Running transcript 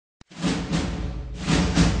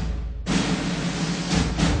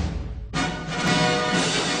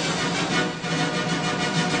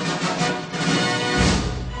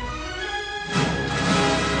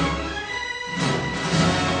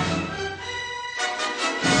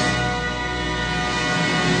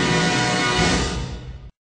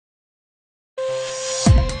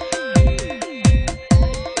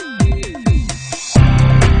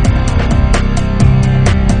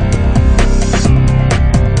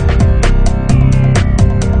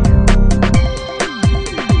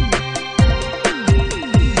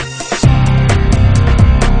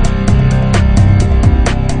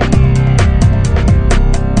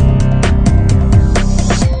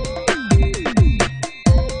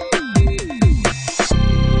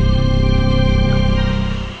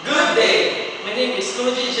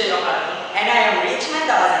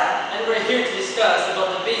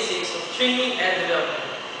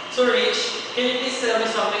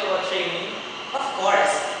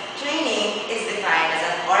course, training is defined as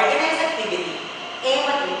an organized activity aimed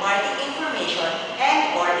at imparting information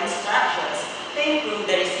and/or instructions to improve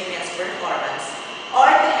the recipient's performance or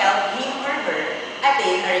to help him or her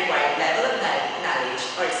attain a required level of knowledge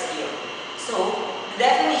or skill. So, the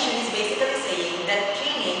definition is basically saying that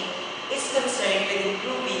training is concerned with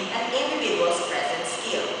improving an individual's present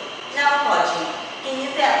skill. Now, Kouji, can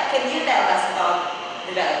you tell us about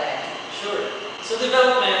development? Sure. So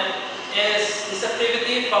development is this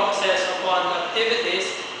activity focuses upon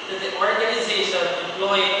activities that the organization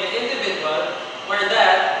employing the individual or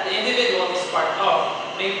that the individual is part of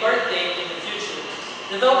may partake in the future.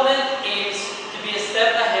 Development aims to be a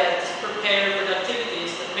step ahead to prepare for the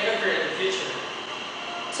activities that may occur in the future.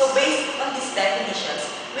 So based on these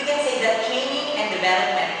definitions, we can say that training and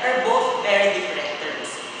development are both very different terms.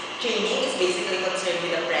 Training is basically concerned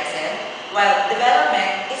with the present, while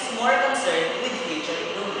development is more concerned with future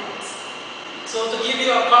improvements. So to give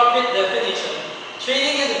you a concrete definition,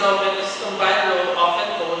 training and development is a combined role often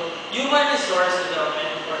called Human Resource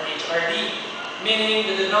Development or HRD, meaning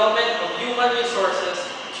the development of human resources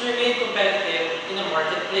to remain competitive in the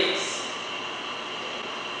marketplace.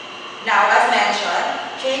 Now, as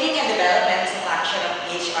mentioned, training and development is a function of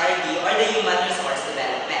HRD or the Human Resource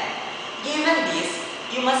Development. Given this,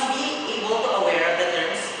 you must be able to aware of the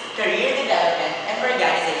terms career development and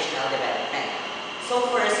organizational development. So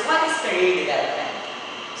first, what is career development?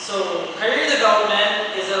 So, career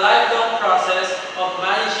development is a lifelong process of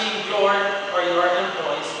managing your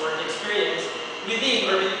employees' work experience within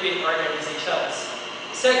or between organizations.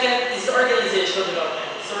 Second is organizational development.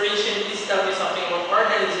 So, Rachel, please tell me something about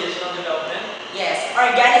organizational development. Yes,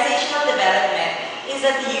 organizational development is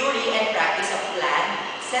a theory and practice of planned,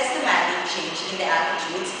 systematic change in the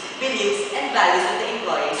attitudes, beliefs, and values of the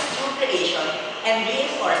employees through creation and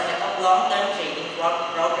reinforcement of long-term training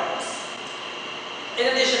programs. In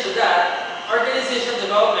addition to that, organizational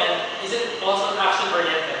development isn't also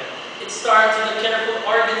action-oriented. It starts with a careful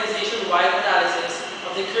organization-wide analysis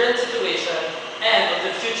of the current situation and of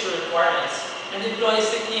the future requirements, and employs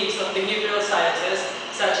techniques of behavioral sciences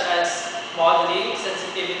such as modeling,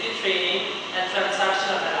 sensitivity training, and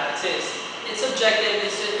transactional analysis. Its objective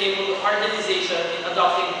is to enable the organization in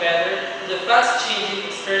adopting better the fast-changing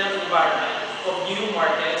external environment of new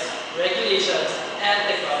markets, regulations, and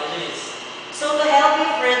technologies. So to help you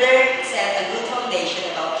further set a good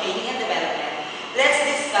foundation about training and development, let's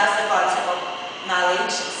discuss the concept of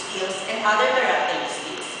knowledge, skills, and other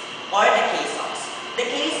characteristics, or the KSOX. The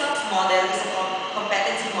KSOX model is a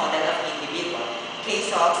competency model of individual.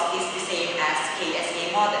 KSOX is the same as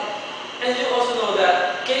KSA model. And you also know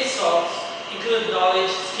that KSOX include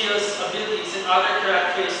knowledge, skills, abilities, and other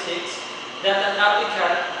characteristics that an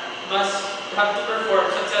applicant must have to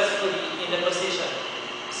perform successfully in the position.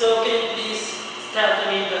 So can you please tell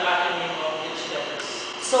me the acronym of each letters?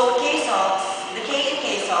 So KSOX, the K in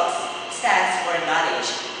KSOX stands for knowledge.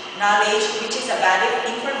 Knowledge, which is a body of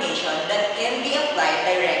information that can be applied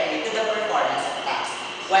directly to the performance of tasks.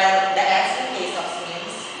 While the S in KSOX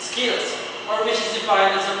means skills, or which is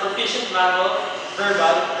defined as a proficient manual,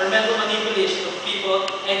 verbal, or mental manipulation of people,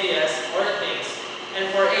 ideas, or things.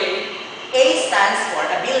 And for A stands for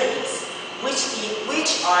abilities,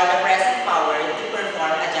 which are the present power to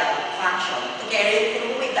perform a job function, to carry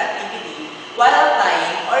through with the activity while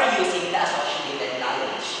applying or using the associated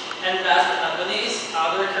knowledge. And last but not least,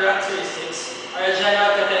 other characteristics are a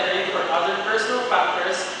general category for other personal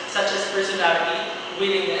factors such as personality,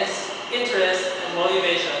 willingness, interest, and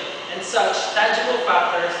motivation, and such tangible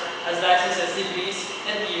factors as licenses, degrees,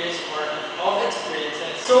 and years or of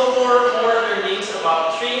experiences. So for more learnings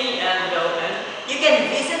about training and development, you can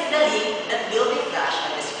visit the link that will be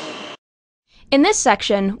flashed on the screen. In this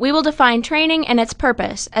section, we will define training and its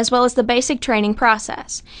purpose, as well as the basic training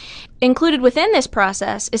process. Included within this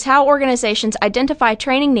process is how organizations identify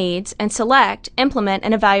training needs and select, implement,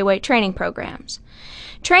 and evaluate training programs.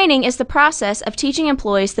 Training is the process of teaching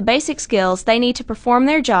employees the basic skills they need to perform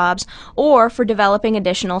their jobs or for developing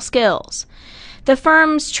additional skills. The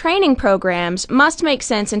firm's training programs must make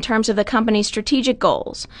sense in terms of the company's strategic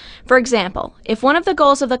goals. For example, if one of the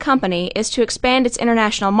goals of the company is to expand its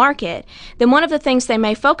international market, then one of the things they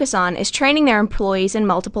may focus on is training their employees in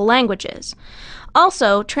multiple languages.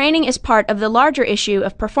 Also, training is part of the larger issue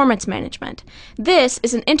of performance management. This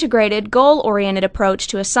is an integrated, goal-oriented approach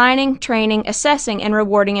to assigning, training, assessing, and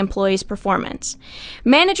rewarding employees' performance.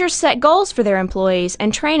 Managers set goals for their employees,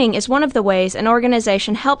 and training is one of the ways an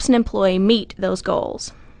organization helps an employee meet those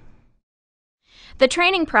goals. The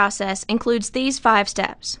training process includes these 5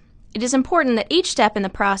 steps. It is important that each step in the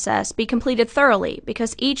process be completed thoroughly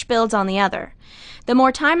because each builds on the other. The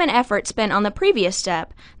more time and effort spent on the previous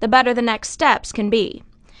step, the better the next steps can be.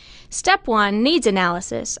 Step 1, Needs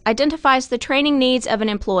Analysis, identifies the training needs of an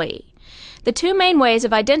employee. The two main ways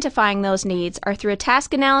of identifying those needs are through a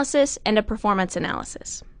task analysis and a performance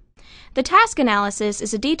analysis. The task analysis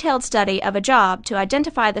is a detailed study of a job to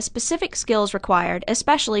identify the specific skills required,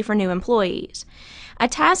 especially for new employees. A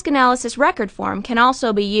task analysis record form can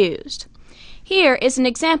also be used. Here is an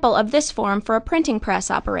example of this form for a printing press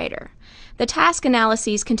operator. The task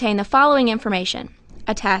analyses contain the following information: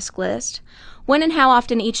 a task list, when and how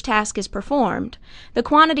often each task is performed, the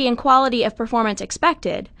quantity and quality of performance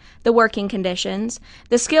expected, the working conditions,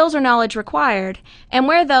 the skills or knowledge required, and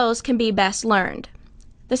where those can be best learned.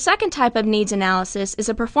 The second type of needs analysis is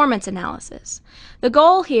a performance analysis. The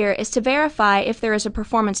goal here is to verify if there is a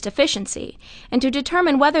performance deficiency and to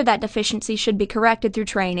determine whether that deficiency should be corrected through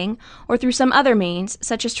training or through some other means,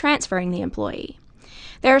 such as transferring the employee.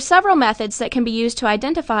 There are several methods that can be used to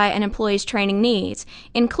identify an employee's training needs,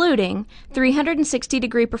 including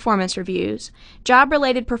 360-degree performance reviews,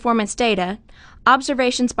 job-related performance data,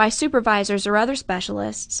 observations by supervisors or other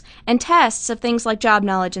specialists, and tests of things like job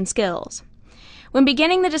knowledge and skills. When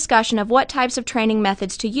beginning the discussion of what types of training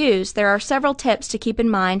methods to use, there are several tips to keep in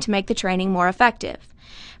mind to make the training more effective.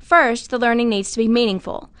 First, the learning needs to be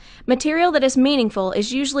meaningful. Material that is meaningful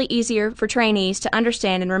is usually easier for trainees to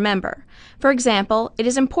understand and remember. For example, it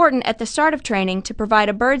is important at the start of training to provide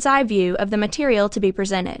a bird's-eye view of the material to be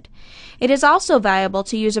presented. It is also valuable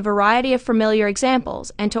to use a variety of familiar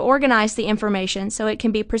examples and to organize the information so it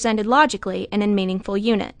can be presented logically and in meaningful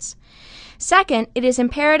units. Second, it is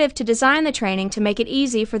imperative to design the training to make it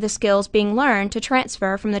easy for the skills being learned to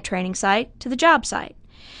transfer from the training site to the job site.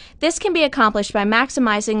 This can be accomplished by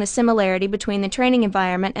maximizing the similarity between the training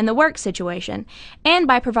environment and the work situation, and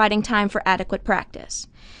by providing time for adequate practice.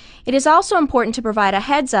 It is also important to provide a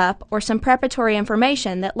heads-up or some preparatory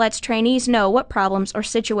information that lets trainees know what problems or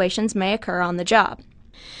situations may occur on the job.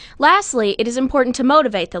 Lastly, it is important to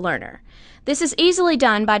motivate the learner. This is easily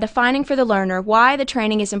done by defining for the learner why the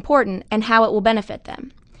training is important and how it will benefit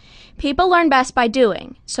them. People learn best by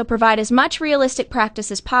doing, so provide as much realistic practice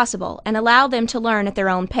as possible and allow them to learn at their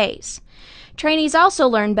own pace. Trainees also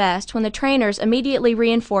learn best when the trainers immediately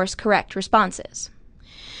reinforce correct responses.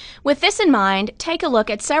 With this in mind, take a look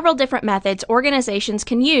at several different methods organizations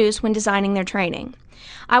can use when designing their training.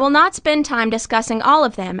 I will not spend time discussing all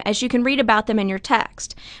of them as you can read about them in your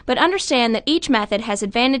text, but understand that each method has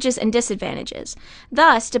advantages and disadvantages.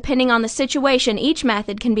 Thus, depending on the situation, each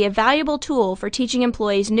method can be a valuable tool for teaching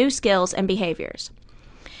employees new skills and behaviors.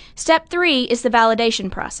 Step 3 is the validation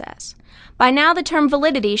process. By now, the term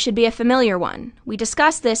validity should be a familiar one. We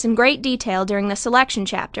discussed this in great detail during the selection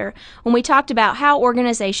chapter when we talked about how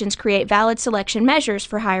organizations create valid selection measures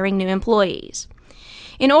for hiring new employees.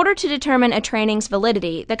 In order to determine a training's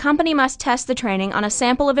validity, the company must test the training on a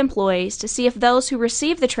sample of employees to see if those who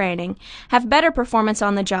receive the training have better performance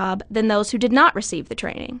on the job than those who did not receive the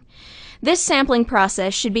training. This sampling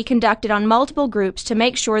process should be conducted on multiple groups to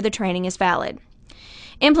make sure the training is valid.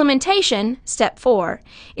 Implementation, step 4,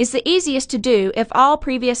 is the easiest to do if all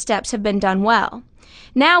previous steps have been done well.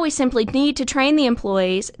 Now we simply need to train the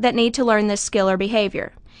employees that need to learn this skill or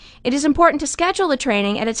behavior. It is important to schedule the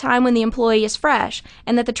training at a time when the employee is fresh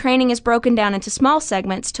and that the training is broken down into small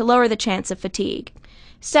segments to lower the chance of fatigue.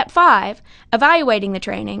 Step 5, evaluating the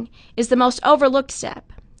training, is the most overlooked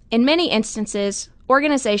step. In many instances,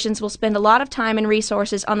 organizations will spend a lot of time and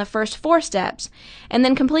resources on the first 4 steps and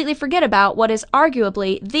then completely forget about what is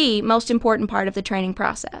arguably the most important part of the training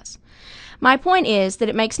process. My point is that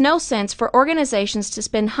it makes no sense for organizations to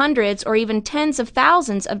spend hundreds or even tens of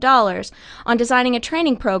thousands of dollars on designing a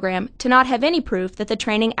training program to not have any proof that the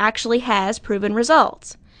training actually has proven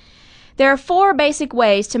results. There are 4 basic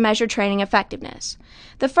ways to measure training effectiveness.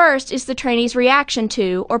 The first is the trainee's reaction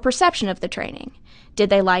to or perception of the training. Did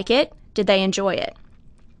they like it? Did they enjoy it?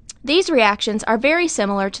 These reactions are very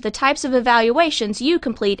similar to the types of evaluations you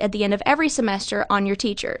complete at the end of every semester on your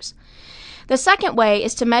teachers. The second way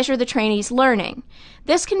is to measure the trainee's learning.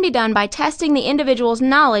 This can be done by testing the individual's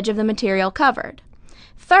knowledge of the material covered.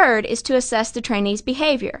 Third is to assess the trainee's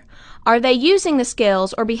behavior. Are they using the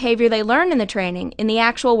skills or behavior they learned in the training in the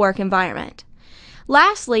actual work environment?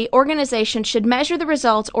 Lastly, organizations should measure the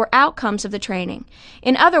results or outcomes of the training.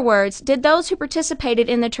 In other words, did those who participated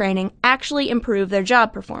in the training actually improve their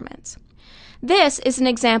job performance? This is an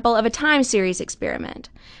example of a time series experiment.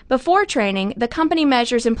 Before training, the company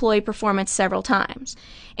measures employee performance several times.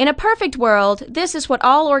 In a perfect world, this is what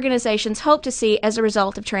all organizations hope to see as a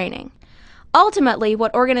result of training. Ultimately,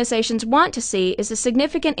 what organizations want to see is a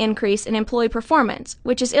significant increase in employee performance,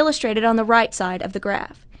 which is illustrated on the right side of the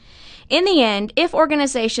graph. In the end, if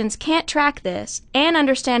organizations can't track this and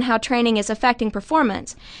understand how training is affecting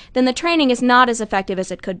performance, then the training is not as effective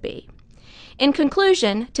as it could be. In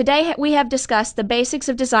conclusion, today we have discussed the basics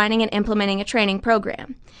of designing and implementing a training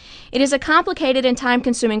program. It is a complicated and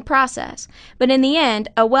time-consuming process, but in the end,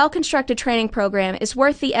 a well-constructed training program is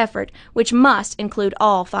worth the effort, which must include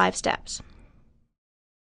all 5 steps.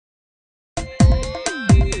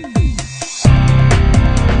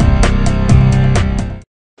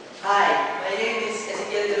 Hi, my name is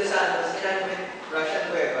Ezekiel and I'm with Russian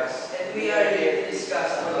Cuevas, and we are here to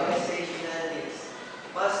discuss organizational needs.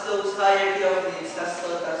 Maslow's hierarchy of needs has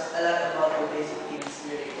taught us a lot about the basic needs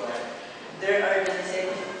we require. There are the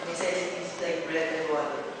necessities like bread and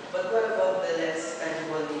water, but what about the less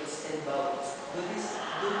tangible needs and values?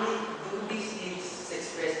 Do these needs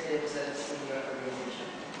express themselves in your organization?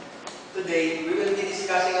 Today, we will be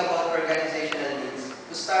discussing about organizational needs.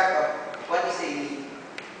 To start off, what is a need?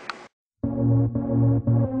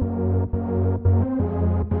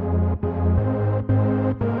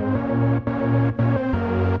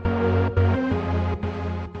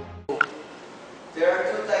 There are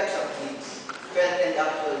 2 types of needs, felt and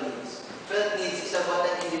actual needs. Felt needs is about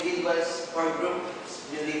an individual's or group's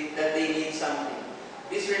belief that they need something.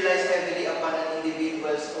 This relies heavily upon an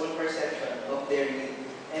individual's own perception of their need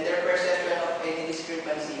and their perception of any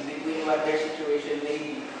discrepancy between what their situation may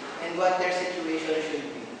be and what their situation should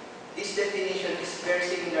be. This definition is very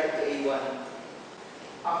similar to A1.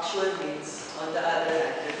 Actual needs, on the other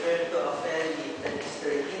hand, refer to a felt need that is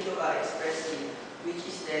turned into an express need, which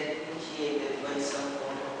is then initiated by some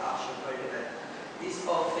form of action or event. This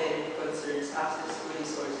often concerns access to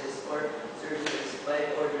resources or services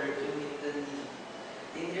by order to meet the need.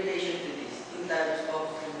 In relation to these 2 types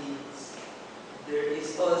of needs, there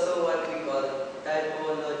is also what we call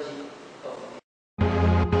typology of needs.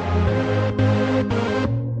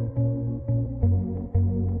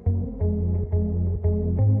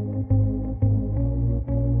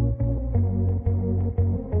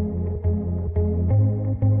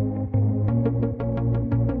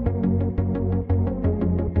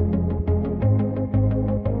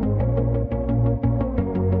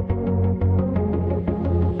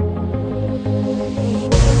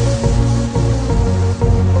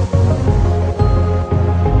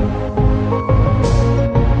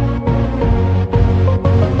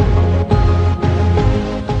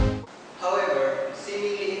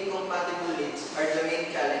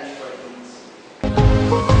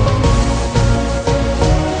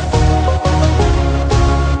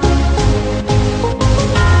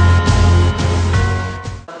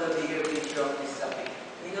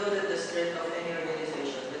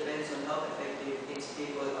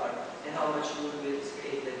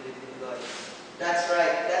 That's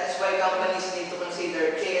right. That is why companies need to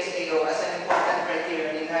consider KSAO as an important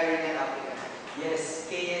criterion in hiring an applicant. Yes,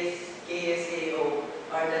 KSAO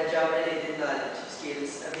are the job-related knowledge,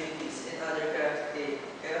 skills, abilities, and other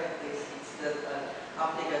characteristics that an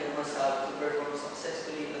applicant must have to perform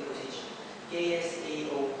successfully in the position.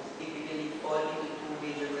 KSAO typically fall into 2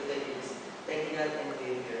 major categories, technical and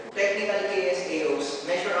behavioral. Technical KSAOs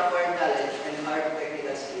measure acquired knowledge and hard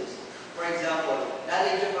technical skills. For example,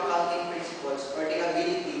 knowledge of accounting principles or the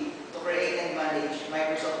ability to create and manage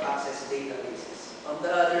Microsoft Access databases. On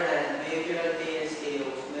the other hand, behavioral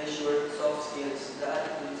KSAOs measure soft skills, the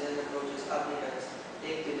attitudes and approaches applicants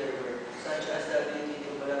take to their work, such as the ability to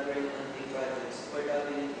collaborate on big projects or the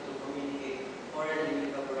ability to communicate orally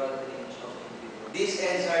with a broad range of individuals. This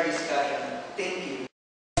ends our discussion. Thank you.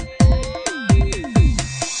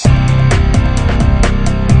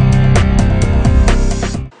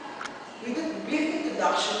 With a brief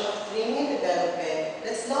introduction of training and development,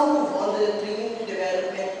 let's now move on to the training and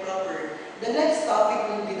development proper. The next topic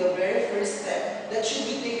will be the very first step that should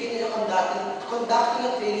be taken in conducting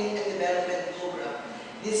a training and development program.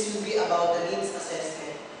 This will be about the needs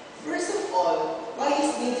assessment. First of all, why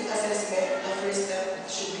is needs assessment the first step that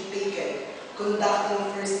should be taken?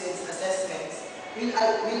 Conducting first needs assessments will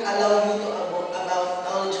allow you to about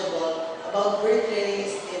knowledgeable about where training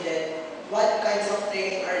is needed, what kinds of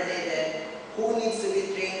training are needed, who needs to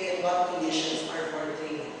be trained, and what conditions are for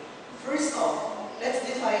training. First off, let's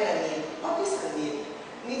define a need. What is a need?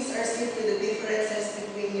 Needs are simply the differences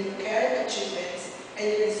between your current achievements and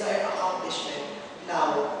your desired accomplishment.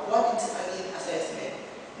 Now, what is a need assessment?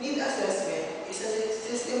 Need assessment is a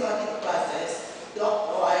systematic process to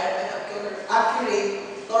acquire an accurate,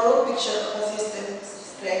 thorough picture of a system's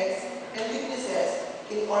strengths and weaknesses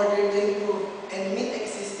in order to improve and meet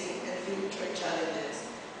existing and future challenges.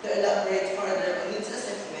 To elaborate further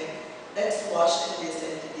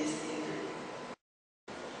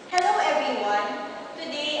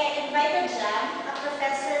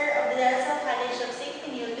Bishop St.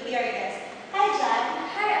 Camille to be our guest. Hi, Jam.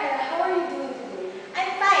 Hi, Ella. How are you doing today?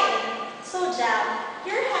 I'm fine. So, Jam,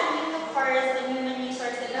 you're handling the course on human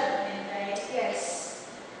resource development, right? Yes.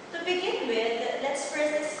 To begin with, let's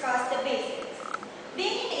first discuss the basics.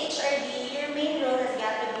 Being in HRD, your main role has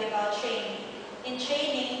got to be about training. In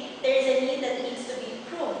training, there is a need that needs to be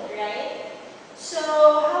improved, right? So,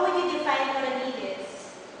 how would you define what a need is?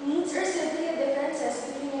 Needs are simply the differences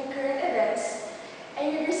between your current events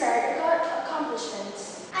and your desired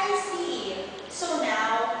accomplishments. I see. So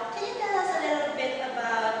now, can you tell us a little bit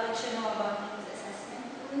about what you know about needs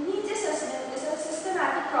assessment? Needs assessment is a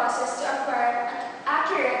systematic process to acquire an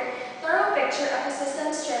accurate, thorough picture of the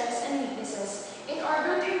system's strengths and weaknesses in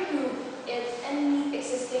order to improve it and meet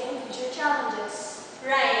existing and future challenges.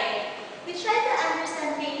 Right. We try to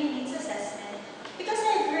understand training needs assessment because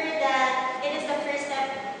I've heard that it is the first step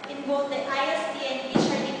in both the ISD and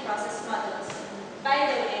HRD process models. By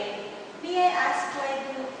the way, may I ask why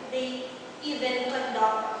do they even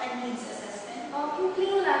conduct a needs assessment? In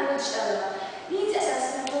plain language, Ella, needs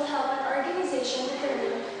assessment will help an organization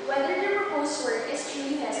determine whether the proposed work is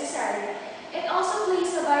truly necessary. It also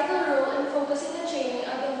plays a vital role in focusing the training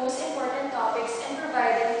on the most important topics and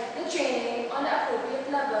providing the training on the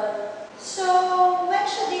appropriate level. So, when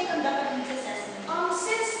should they conduct a needs assessment?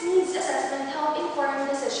 Since needs assessment help inform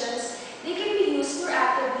decisions, they can be used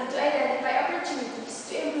proactively to identify opportunities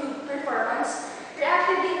to improve performance,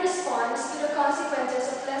 reactively respond to the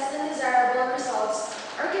consequences of less than desirable results,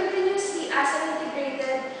 or continuously as an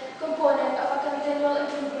integrated component of a continual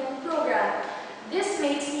improvement program. This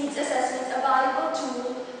makes needs assessments a valuable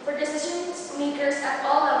tool for decision makers at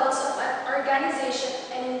all levels of an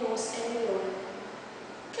organization and in most any role.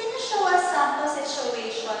 Can you show us sample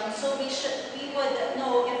situation so we would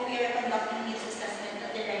know if we are conducting needs assessment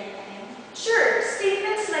at the right time? Sure,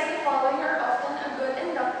 statements like the following are often a good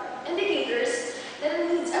indicators that a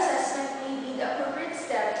needs assessment may be the appropriate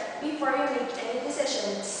step before you make any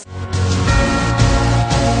decisions.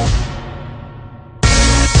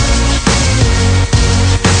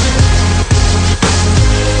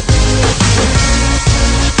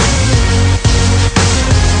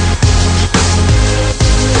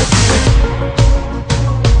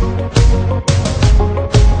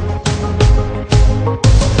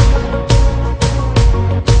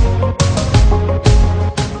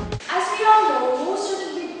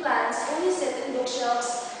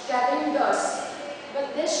 Gathering dust,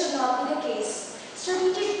 but this should not be the case.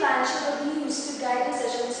 Strategic plans should be used to guide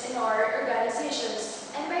decisions in our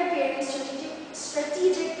organizations, and by pairing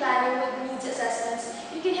strategic planning with needs assessments,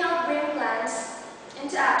 you can help bring plans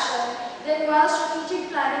into action. Then, while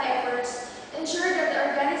strategic planning efforts ensure that the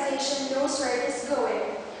organization knows where it is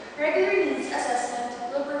going, regular needs assessment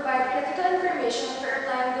will provide critical information for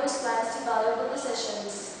applying those plans to valuable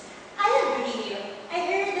decisions. I agree. I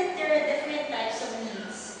heard that there are different types of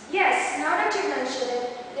needs. Yes, now that you mentioned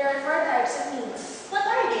it, there are 4 types of needs. What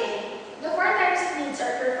are they? The 4 types of needs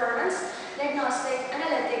are performance, diagnostic,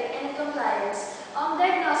 analytic, and compliance.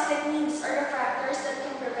 Diagnostic needs are the factors that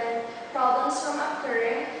can prevent problems from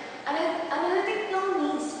occurring. Analytical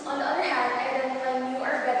needs, on the other hand, identify new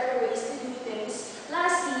or better ways to do things.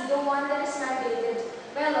 Lastly, the one that is mandated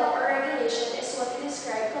by law or regulation is what we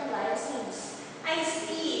describe compliance needs. I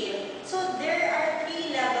see. So there are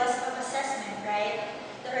 3 levels of assessment, right?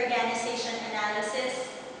 The organization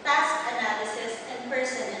analysis, task analysis, and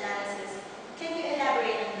person analysis. Can you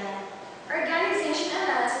elaborate on that? Organization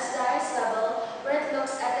analysis is the highest level, where it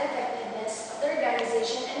looks at the effectiveness of the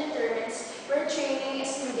organization and determines where training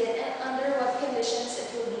is needed and under what conditions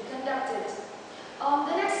it will be conducted.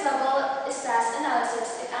 The next level is task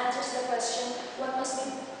analysis. It answers the question, what must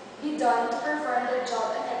be done to perform the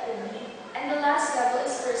job effectively. And the last level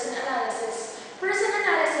is person analysis. Person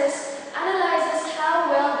analysis analyzes how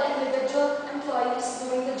well the individual employee is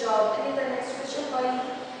doing the job and determines which employee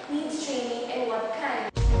needs training and what kind.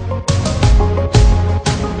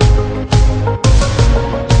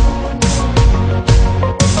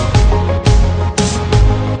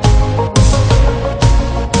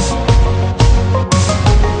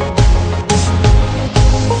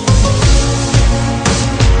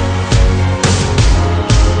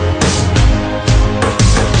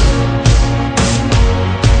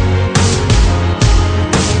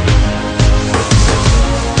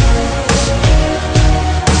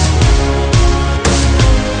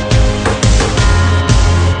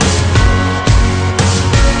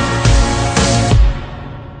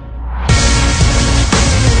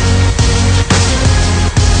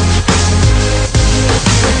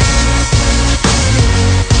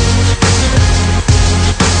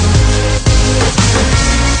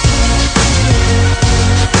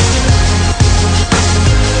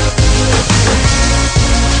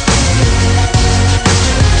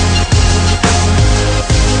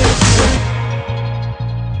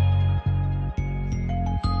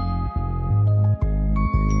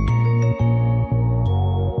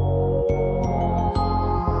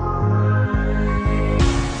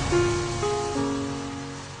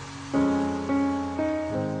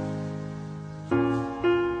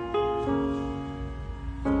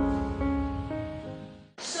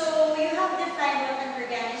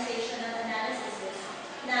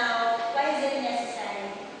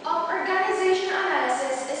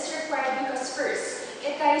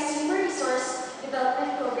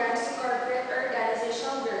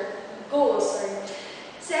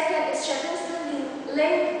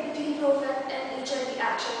 link between profit and HRD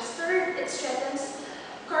actions. Third, it strengthens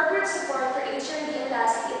corporate support for HRD, and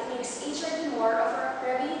lastly, it makes HRD more of a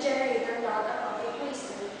revenue generator, not a profit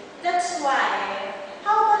waster. That's why.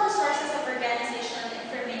 How about the sources of organizational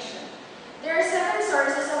information? There are 7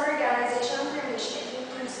 sources of organizational information. It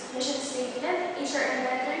includes mission statement, HR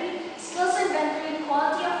inventory, skills inventory,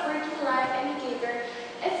 quality of working life indicator,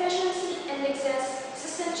 efficiency indexes,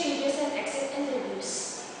 system changes, and exit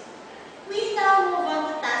interviews. We now move on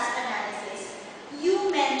to task analysis. You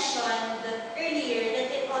mentioned earlier that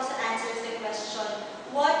it also answers the question,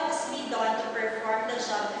 what must be done to perform the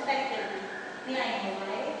job effectively? May I know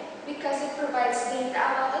why? Because it provides data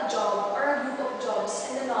about a job or a group of jobs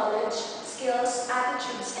and the knowledge, skills,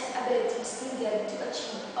 attitudes, and abilities needed to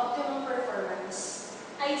achieve optimum performance.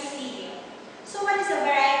 I see. So what is the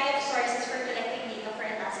variety of sources for collecting data for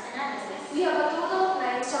a task analysis? We have a total of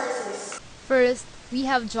 9 sources. First, we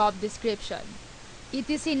have job description. It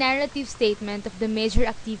is a narrative statement of the major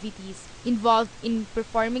activities involved in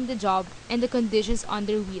performing the job and the conditions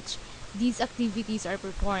under which these activities are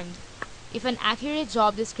performed. If an accurate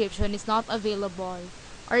job description is not available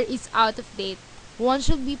or is out of date, one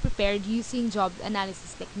should be prepared using job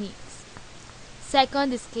analysis techniques.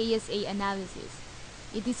 Second is KSA analysis.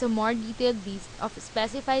 It is a more detailed list of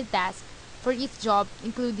specified tasks for each job,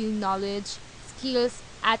 including knowledge, skills,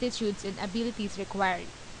 attitudes, and abilities required.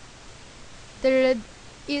 Third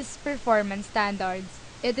is performance standards.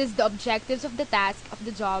 It is the objectives of the task of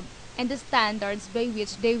the job and the standards by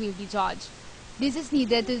which they will be judged. This is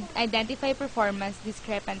needed to identify performance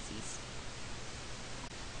discrepancies.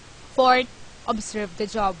 Fourth, observe the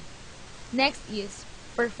job. Next is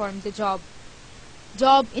perform the job.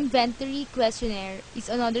 Job inventory questionnaire is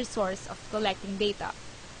another source of collecting data.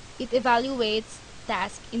 It evaluates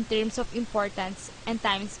tasks in terms of importance and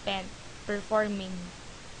time spent performing.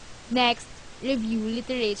 Next, review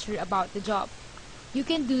literature about the job. You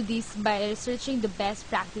can do this by researching the best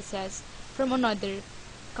practices from other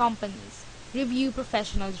companies. Review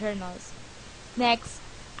professional journals. Next,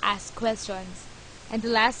 ask questions. And the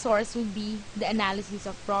last source will be the analysis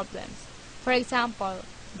of problems. For example,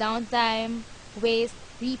 downtime, waste,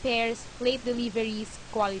 repairs, late deliveries,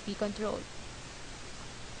 quality control.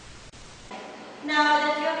 Now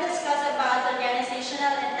that we have discussed about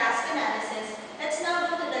organizational and task analysis, let's now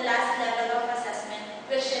go to the last level of assessment,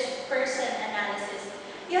 which is person analysis.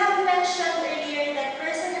 You have mentioned earlier that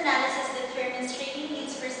person analysis determines training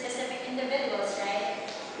needs for specific individuals, right?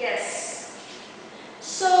 Yes.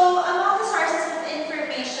 So, among the sources of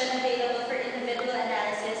information available for individual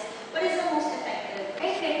analysis, what is the most effective?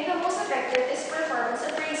 I think the most effective is performance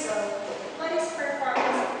appraisal. What is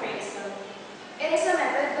performance appraisal? It is a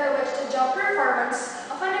method by which the job performance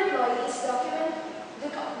of an employee is documented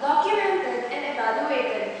and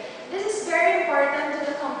evaluated. This is very important to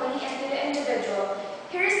the company and to the individual.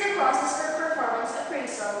 Here is the process for performance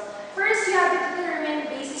appraisal. First, you have to determine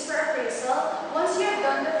basis for appraisal. Once you have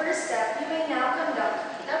done the first step, you may now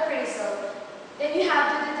conduct the appraisal. Then you have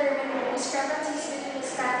to determine discrepancies between the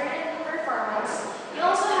standard and the performance. You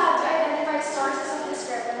also have to identify sources of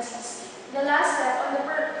discrepancies. The last step on the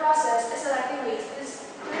process is selecting ways to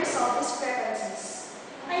resolve discrepancies.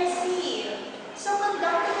 I see. So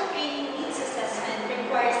conducting a training needs assessment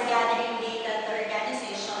requires gathering data at the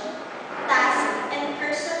organization, task, and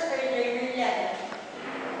person or learner level.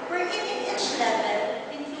 Wherein in each level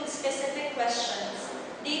includes specific questions,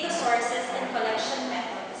 data sources, and collection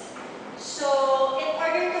methods. So, in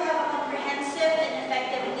order to have a comprehensive and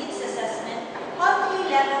effective needs assessment, all 3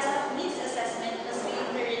 levels of needs assessment must be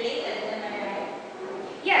interrelated, am I right?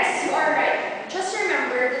 Yes, you are right. Just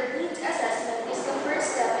remember that needs assessment is the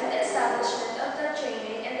first step in the establishment of the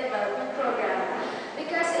training and development program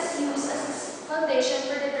because it's used as a foundation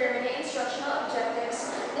for determining instructional objectives,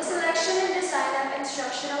 the selection and design of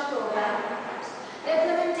instructional programs, the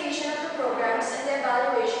implementation of the programs, and the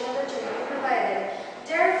evaluation of the training provided.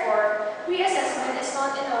 Therefore, pre-assessment is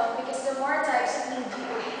not enough because the more types of need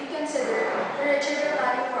you consider, the richer the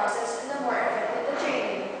planning process and the more effective the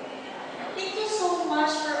training. Thank you so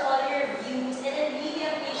much for all your views, and I really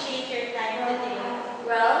appreciate your time today.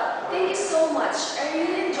 Well, thank you so much. I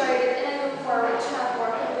really enjoyed it and I look forward to have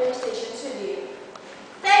more conversations with you.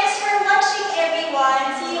 Thanks for watching,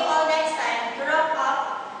 everyone. See you all next time. To wrap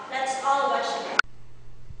up, let's all watch it.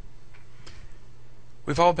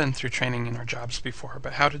 We've all been through training in our jobs before,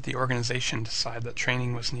 but how did the organization decide that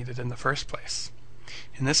training was needed in the first place?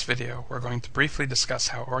 In this video, we're going to briefly discuss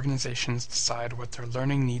how organizations decide what their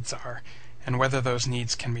learning needs are and whether those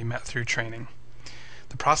needs can be met through training.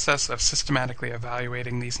 The process of systematically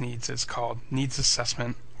evaluating these needs is called needs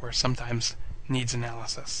assessment, or sometimes needs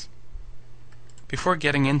analysis. Before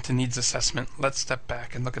getting into needs assessment, let's step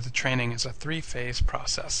back and look at the training as a three-phase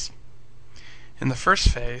process. In the first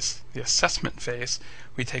phase, the assessment phase,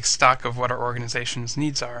 we take stock of what our organization's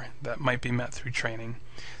needs are that might be met through training.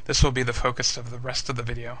 This will be the focus of the rest of the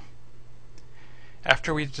video.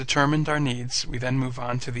 After we've determined our needs, we then move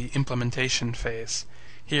on to the implementation phase.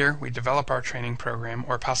 Here, we develop our training program,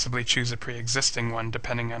 or possibly choose a pre-existing one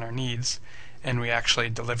depending on our needs, and we actually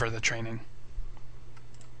deliver the training.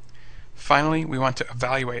 Finally, we want to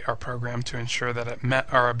evaluate our program to ensure that it met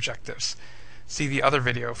our objectives. See the other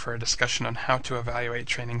video for a discussion on how to evaluate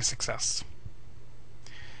training success.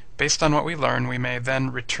 Based on what we learn, we may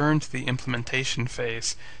then return to the implementation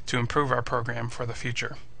phase to improve our program for the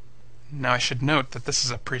future. Now I should note that this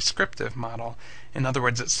is a prescriptive model. In other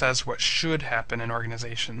words, it says what should happen in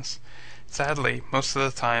organizations. Sadly, most of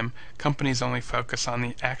the time, companies only focus on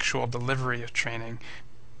the actual delivery of training.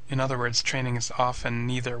 In other words, training is often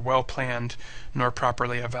neither well planned nor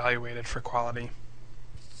properly evaluated for quality.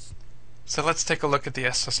 So let's take a look at the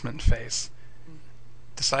assessment phase.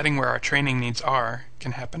 Deciding where our training needs are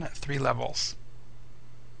can happen at three levels.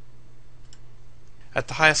 At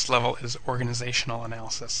the highest level is organizational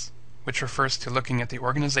analysis, which refers to looking at the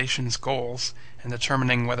organization's goals and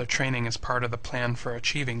determining whether training is part of the plan for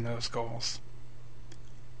achieving those goals.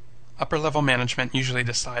 Upper-level management usually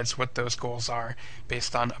decides what those goals are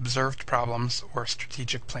based on observed problems or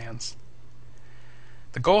strategic plans.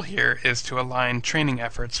 The goal here is to align training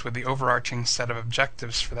efforts with the overarching set of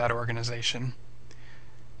objectives for that organization.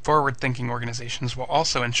 Forward-thinking organizations will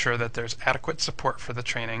also ensure that there's adequate support for the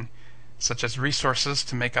training, such as resources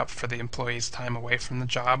to make up for the employee's time away from the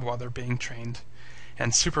job while they're being trained,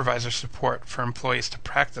 and supervisor support for employees to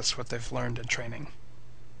practice what they've learned in training.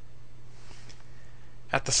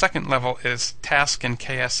 At the second level is task and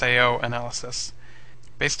KSAO analysis.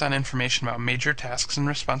 Based on information about major tasks and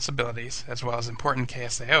responsibilities, as well as important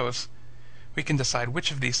KSAOs, we can decide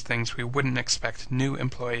which of these things we wouldn't expect new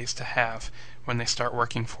employees to have when they start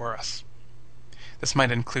working for us. This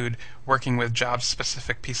might include working with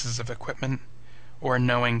job-specific pieces of equipment, or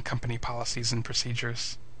knowing company policies and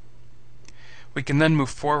procedures. We can then move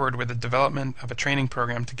forward with the development of a training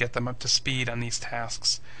program to get them up to speed on these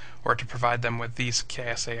tasks, or to provide them with these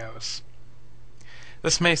KSAOs.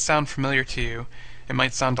 This may sound familiar to you. It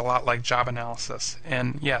might sound a lot like job analysis,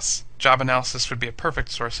 and yes, job analysis would be a perfect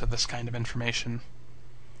source of this kind of information.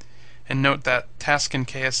 And note that task and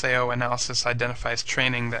KSAO analysis identifies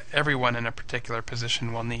training that everyone in a particular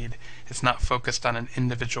position will need. It's not focused on an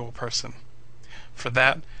individual person. For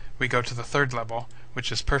that, we go to the third level,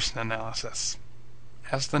 which is person analysis.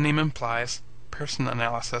 As the name implies, person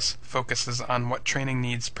analysis focuses on what training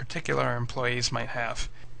needs particular employees might have.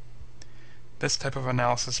 This type of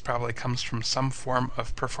analysis probably comes from some form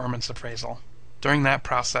of performance appraisal. During that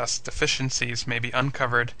process, deficiencies may be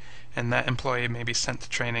uncovered, and that employee may be sent to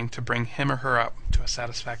training to bring him or her up to a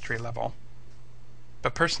satisfactory level.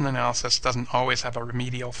 But person analysis doesn't always have a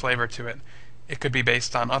remedial flavor to it. It could be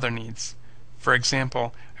based on other needs. For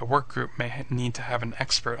example, a work group may need to have an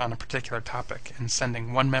expert on a particular topic, and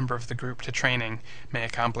sending one member of the group to training may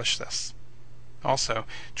accomplish this. Also,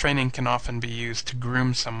 training can often be used to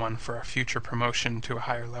groom someone for a future promotion to a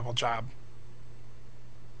higher level job.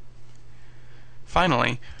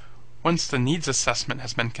 Finally, once the needs assessment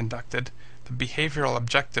has been conducted, the behavioral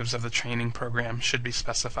objectives of the training program should be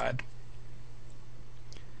specified.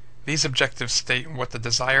 These objectives state what the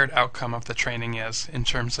desired outcome of the training is in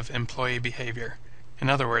terms of employee behavior. In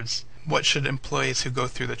other words, what should employees who go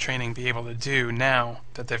through the training be able to do now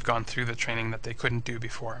that they've gone through the training that they couldn't do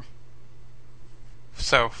before?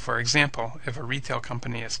 So, for example, if a retail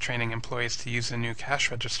company is training employees to use a new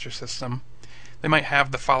cash register system, they might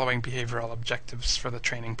have the following behavioral objectives for the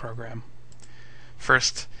training program.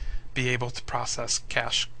 First, be able to process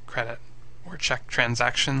cash, credit, or check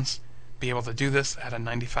transactions, be able to do this at a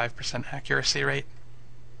 95% accuracy rate,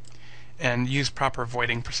 and use proper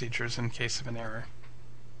voiding procedures in case of an error.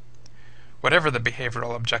 Whatever the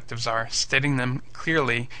behavioral objectives are, stating them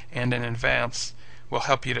clearly and in advance will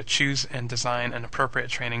help you to choose and design an appropriate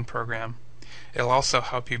training program. It will also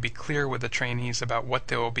help you be clear with the trainees about what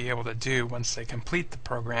they will be able to do once they complete the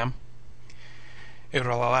program. It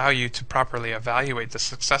will allow you to properly evaluate the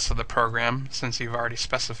success of the program, since you've already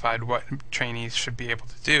specified what trainees should be able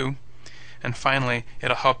to do. And finally,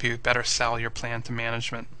 it'll help you better sell your plan to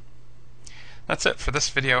management. That's it for this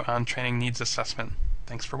video on training needs assessment.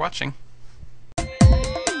 Thanks for watching.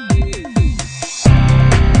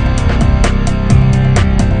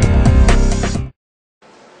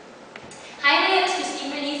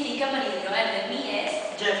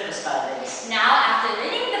 Jefferson Costales. Now, after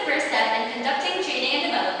learning the first step in conducting training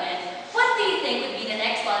and development, what do you think would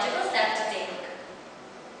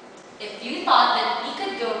If you thought that we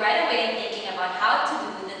could go right away thinking about how to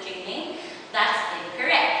do the training, that's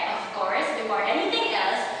incorrect. Of course, before anything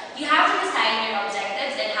else, you have to design your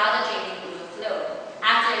objectives and how the training will flow.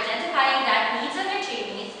 After identifying that needs of your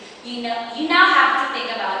trainees, you now have to think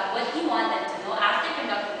about what you want them to know after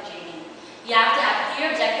conducting the training. You have to have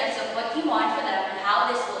clear objectives of what you want for them and how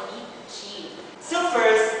this will be achieved. So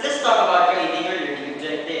first, let's talk about creating your learning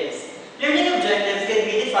objectives. Learning objectives can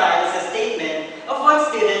be defined as a statement of what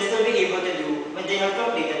students will be able to do when they have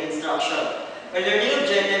completed instruction. A learning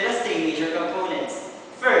objective has three major components.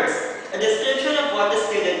 First, a description of what the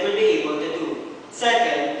student will be able to do.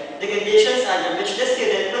 Second, the conditions under which the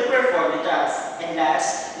student will perform the task. And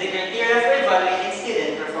last, the criteria for evaluating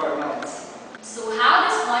student performance. So how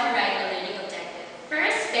does one write a learning objective?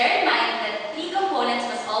 First, bear in mind that three components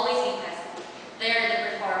must always be present. They are the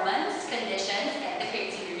performance, conditions, and the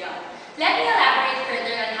criteria. Let me elaborate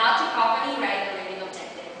further on how to properly write a learning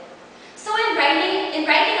objective. So in writing a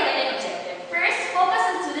learning objective, first, focus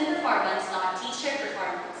on student performance, not teacher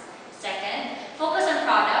performance. Second, focus on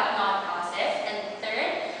product, not process. And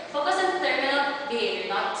third, focus on terminal behavior,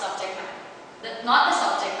 not the subject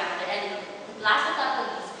matter. And last but not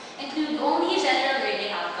least, include only a general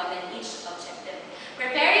learning outcome in each objective.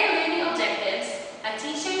 Preparing learning objectives, a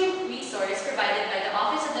teaching resource provided by the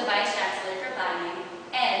Office of the Vice Chancellor for Planning,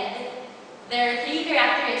 and there are three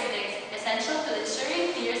characteristics essential to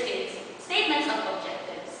ensuring clear statements of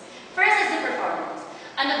objectives. First is the performance.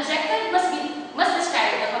 An objective must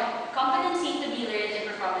describe the competency to be learned in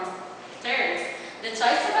performance terms. The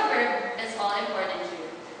choice of a verb is all important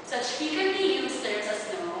here. Such frequently used terms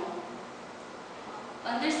as know,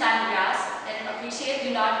 understand, grasp, and appreciate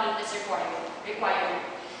do not meet this requirement.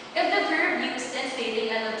 If the verb used in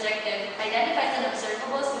stating an objective identifies an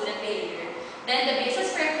observable student behavior, then the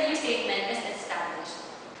basis for a clear statement is established.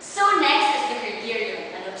 So next is the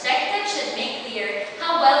criterion. An objective should make clear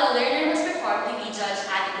how well the learner must perform to be judged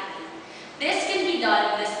adequately. This can be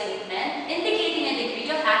done with a statement indicating a degree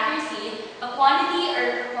of accuracy, a quantity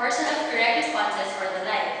or proportion of correct responses, or the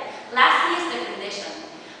like. Lastly is the condition.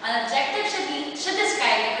 An objective should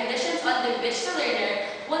describe the conditions under which the learner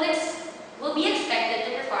will be expected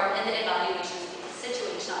to perform in the evaluation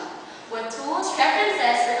situation. What tools,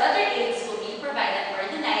 references, or other aids will be provided or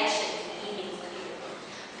denied should be made clear.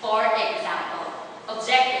 For example,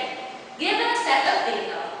 objective. Given a set of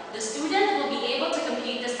data, the student will be able to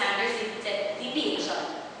compute the standard deviation.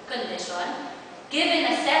 Condition.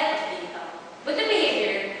 Given a set of data. With the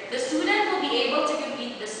behavior, the student will be able to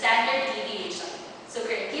compute the standard deviation. So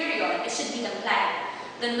criterion, it should be applied.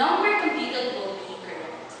 The number computed will be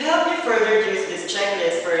correct. To help you further use this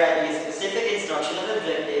checklist for writing a specific instructional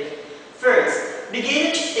objective, first,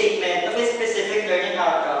 begin each statement of a specific learning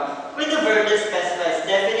outcome with a verb that specifies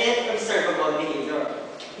definite, observable behavior.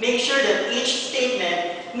 Make sure that each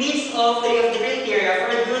statement meets all three of the criteria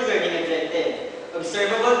for a good learning objective.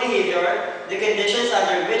 Observable behavior, the conditions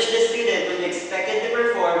under which the student will be expected to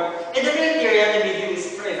perform, and the criteria to be used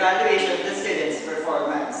for evaluation of the student's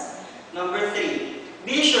performance. Number 3.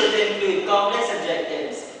 Be sure to include complex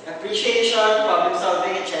objectives, appreciation, problem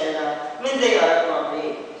solving, etc. when they are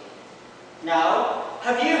appropriate. Now,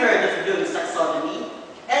 have you heard of Bloom's taxonomy?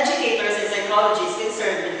 Educators and psychologists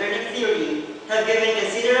concerned with learning theory have given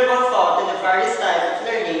considerable thought to the various types of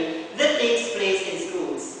learning that takes place in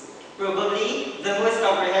schools. Probably, the most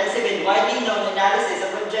comprehensive and widely known analysis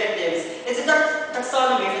of objectives is the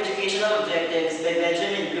Taxonomy of Educational Objectives by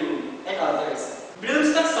Benjamin Bloom and others.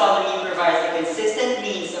 Bloom's taxonomy provides a consistent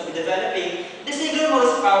means of developing the single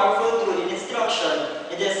most powerful tool in instruction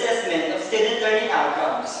and the assessment of student learning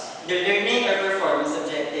outcomes, the learning or performance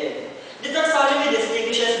objective. The taxonomy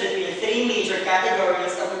distinguishes between three major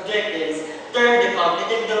categories of objectives termed the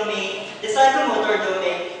cognitive domain, the psychomotor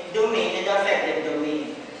domain, and the affective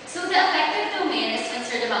domain. So the affective domain is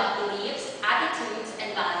concerned about beliefs, attitudes,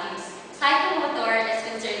 and values. Psychomotor is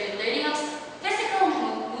concerned with learning of physical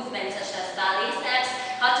movements such as ballet steps,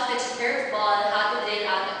 how to pitch a curveball, how to drill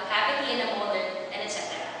out a cavity in a molder, and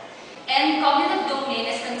etc. And cognitive domain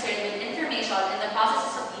is concerned with information and the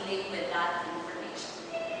processes of dealing with that information.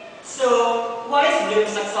 So, why is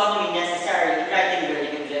Bloom's taxonomy necessary in writing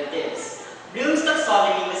learning objectives? Bloom's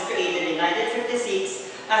taxonomy was created in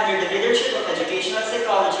 1956 under the leadership of educational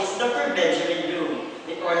psychologist Dr. Benjamin Bloom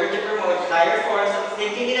in order to promote higher forms of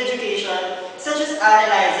thinking in education, such as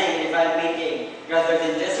analyzing and evaluating, rather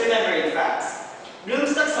than just remembering facts.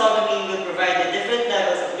 Bloom's taxonomy will provide the different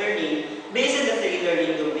levels of learning based on the three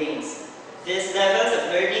learning domains. These levels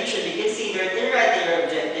of learning should be considered in writing your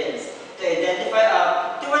objectives to identify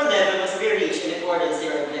up to what level must be reached in accordance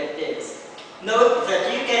with your objectives. Note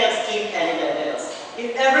that you cannot skip any levels.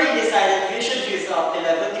 If ever you decide that you should use up the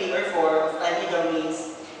level 3 or 4 of anti-gum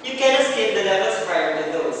means, you cannot skip the levels prior to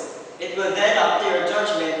those. It will then up to your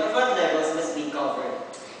judgment of what levels must be covered.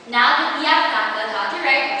 Now that we have tackled how to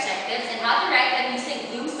write objectives and how to write them using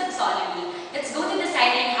Bloom's taxonomy, let's go to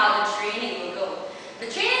deciding how the training will go. The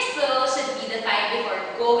training flow should be defined before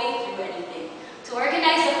going through anything. To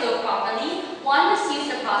organize the flow properly, one must use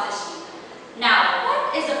the process sheet. Now,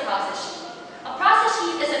 what is a process sheet? A process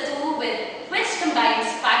sheet is a tool which combines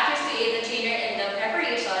factors to aid the trainer in the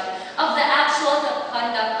preparation of the actual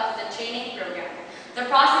conduct of the training program. The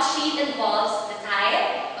process sheet involves the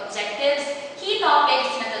type, objectives, key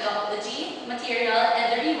topics, methodology, material,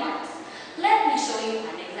 and the remarks. Let me show you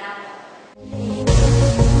an example.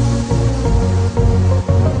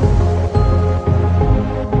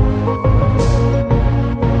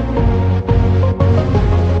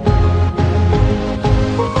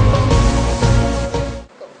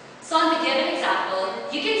 So on the given example,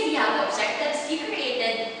 you can see how the objectives you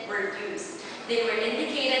created were used. They were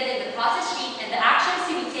indicated in the process sheet and the actions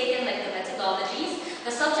to be taken, like the methodologies,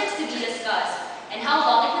 the subjects to be discussed, and how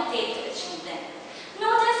long it would take to achieve them.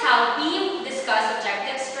 Notice how we discuss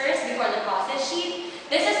objectives first before the process sheet.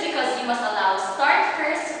 This is because you must always start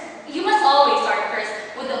first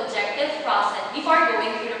with the objective process before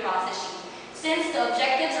going through the process sheet, since the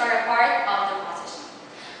objectives are a part of the process sheet.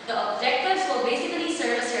 The objectives will basically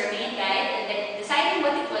serve as your main guide in deciding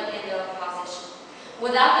what to put in the process sheet.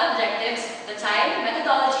 Without the objectives, the time,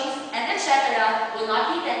 methodologies, and etc. will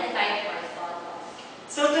not be identified or thought of.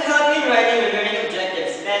 So to help you in writing your learning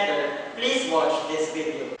objectives better, please watch this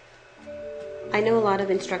video. I know a lot of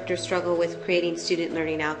instructors struggle with creating student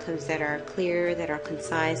learning outcomes that are clear, that are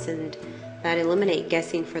concise, and that eliminate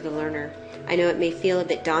guessing for the learner. I know it may feel a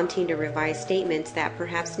bit daunting to revise statements that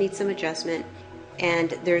perhaps need some adjustment,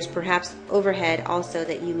 and there's perhaps overhead also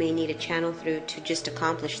that you may need a channel through to just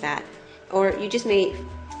accomplish that. Or you just may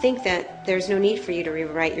think that there's no need for you to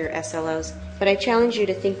rewrite your SLOs. But I challenge you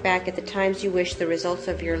to think back at the times you wish the results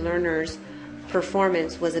of your learners'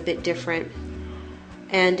 performance was a bit different,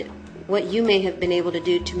 and what you may have been able to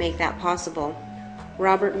do to make that possible.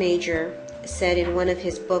 Robert Major said in one of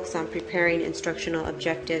his books on preparing instructional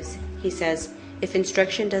objectives, he says, "If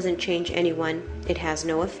instruction doesn't change anyone, it has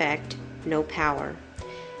no effect, no power.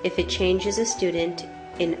 If it changes a student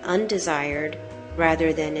in undesired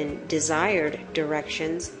rather than in desired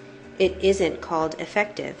directions, it isn't called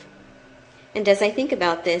effective." And as I think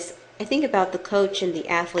about this, I think about the coach and the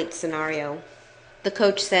athlete scenario. The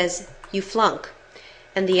coach says, "You flunk."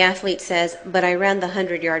 And the athlete says, "But I ran the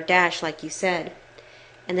 100-yard dash like you said."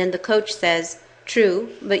 And then the coach says, "True,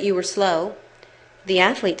 but you were slow." The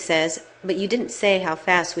athlete says, "But you didn't say how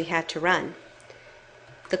fast we had to run."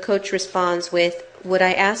 The coach responds with, "Would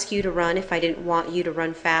I ask you to run if I didn't want you to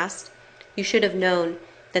run fast? You should have known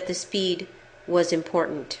that the speed was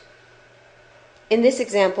important." In this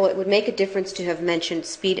example, it would make a difference to have mentioned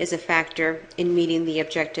speed as a factor in meeting the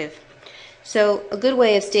objective. So a good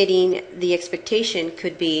way of stating the expectation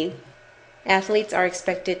could be, athletes are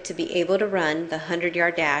expected to be able to run the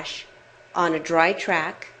 100-yard dash on a dry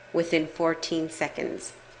track within 14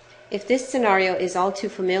 seconds. If this scenario is all too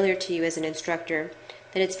familiar to you as an instructor,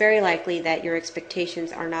 then it's very likely that your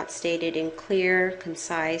expectations are not stated in clear,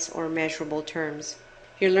 concise, or measurable terms.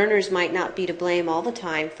 Your learners might not be to blame all the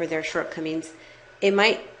time for their shortcomings. It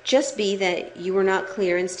might just be that you were not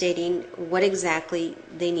clear in stating what exactly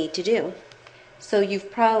they need to do. So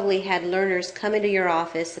you've probably had learners come into your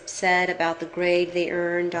office upset about the grade they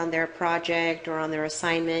earned on their project or on their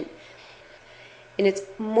assignment. And it's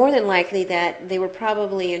more than likely that they were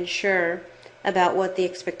probably unsure about what the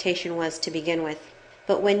expectation was to begin with.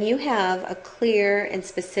 But when you have a clear and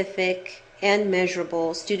specific and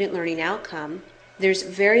measurable student learning outcome, there's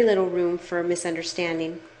very little room for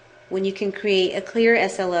misunderstanding. When you can create a clear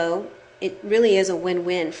SLO, it really is a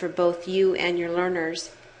win-win for both you and your learners.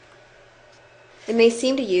 It may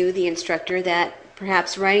seem to you, the instructor, that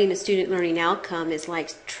perhaps writing a student learning outcome is like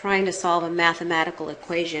trying to solve a mathematical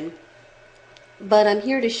equation. But I'm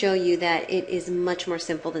here to show you that it is much more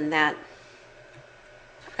simple than that.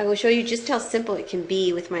 I will show you just how simple it can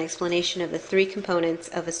be with my explanation of the 3 components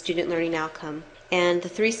of a student learning outcome and the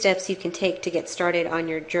 3 steps you can take to get started on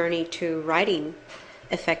your journey to writing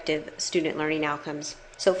effective student learning outcomes.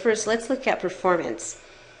 So first, let's look at performance.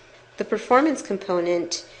 The performance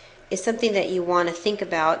component is something that you want to think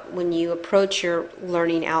about when you approach your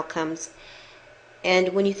learning outcomes. And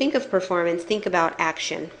when you think of performance, think about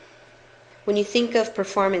action. When you think of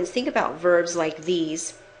performance, think about verbs like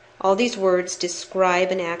these. All these words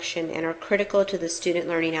describe an action and are critical to the student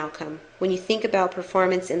learning outcome. When you think about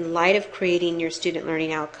performance in light of creating your student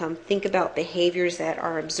learning outcome, think about behaviors that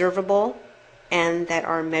are observable and that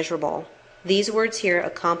are measurable. These words here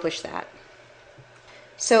accomplish that.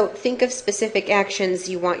 So think of specific actions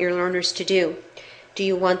you want your learners to do. Do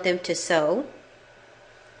you want them to sew?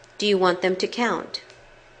 Do you want them to count?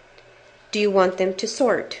 Do you want them to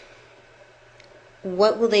sort?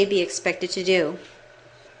 What will they be expected to do?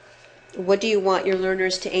 What do you want your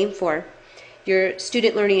learners to aim for? Your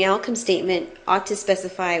student learning outcome statement ought to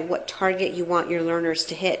specify what target you want your learners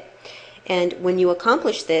to hit. And when you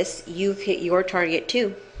accomplish this, you've hit your target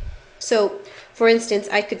too. So, for instance,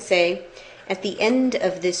 I could say, at the end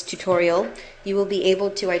of this tutorial, you will be able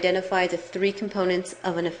to identify the 3 components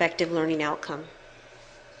of an effective learning outcome.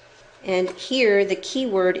 And here, the key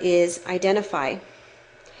word is identify.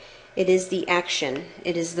 It is the action.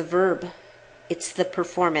 It is the verb. It's the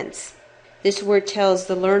performance. This word tells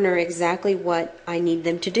the learner exactly what I need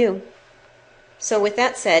them to do. So with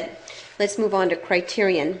that said, let's move on to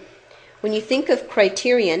criterion. When you think of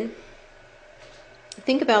criterion,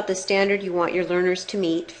 think about the standard you want your learners to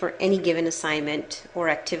meet for any given assignment or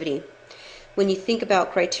activity. When you think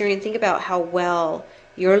about criterion, think about how well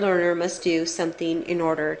your learner must do something in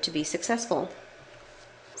order to be successful.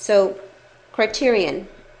 So, criterion,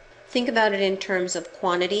 think about it in terms of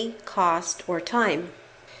quantity, cost, or time.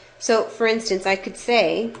 So, for instance, I could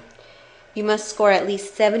say you must score at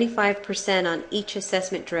least 75% on each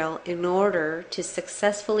assessment drill in order to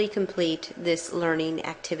successfully complete this learning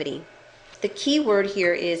activity. The key word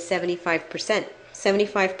here is 75%.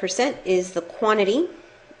 75% is the quantity,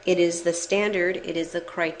 it is the standard, it is the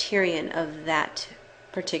criterion of that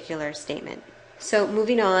particular statement. So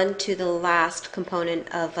moving on to the last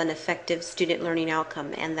component of an effective student learning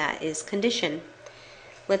outcome, and that is condition.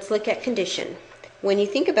 Let's look at condition. When you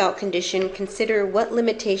think about condition, consider what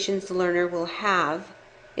limitations the learner will have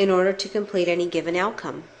in order to complete any given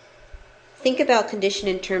outcome. Think about condition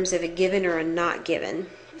in terms of a given or a not given.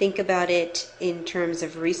 Think about it in terms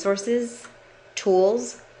of resources,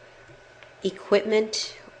 tools,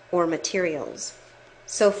 equipment, or materials.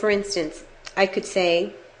 So for instance, I could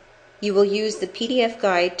say, you will use the PDF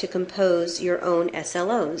guide to compose your own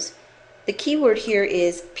SLOs. The key word here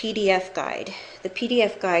is PDF guide. The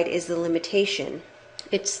PDF guide is the limitation.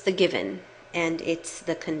 It's the given, and it's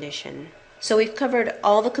the condition. So we've covered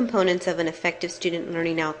all the components of an effective student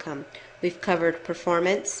learning outcome. We've covered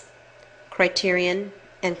performance, criterion,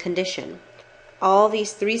 and condition. All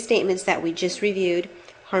these 3 statements that we just reviewed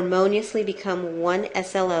harmoniously become one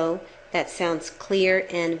SLO that sounds clear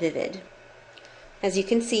and vivid. As you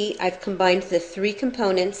can see, I've combined the 3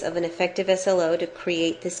 components of an effective SLO to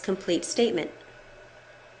create this complete statement.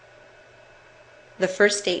 The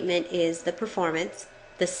first statement is the performance,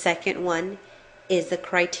 the second one is the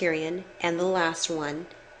criterion, and the last one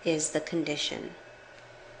is the condition.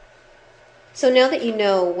 So now that you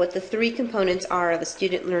know what the 3 components are of a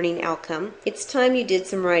student learning outcome, it's time you did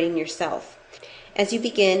some writing yourself. As you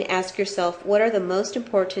begin, ask yourself, what are the most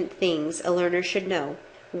important things a learner should know?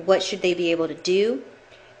 What should they be able to do?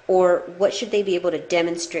 Or what should they be able to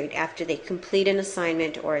demonstrate after they complete an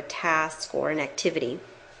assignment or a task or an activity?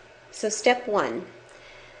 So step 1,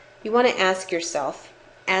 you want to ask yourself,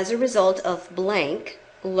 as a result of blank,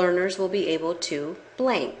 learners will be able to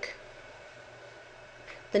blank.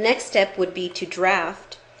 The next step would be to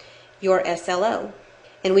draft your SLO.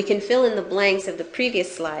 And we can fill in the blanks of the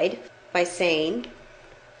previous slide by saying,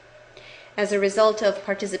 as a result of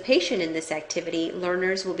participation in this activity,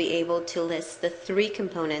 learners will be able to list the 3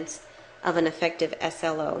 components of an effective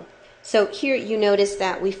SLO. So here you notice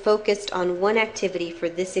that we focused on one activity for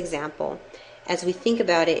this example as we think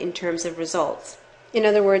about it in terms of results. In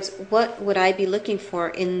other words, what would I be looking for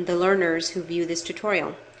in the learners who view this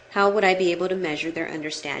tutorial? How would I be able to measure their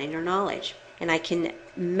understanding or knowledge? And I can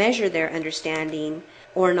measure their understanding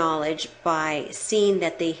or knowledge by seeing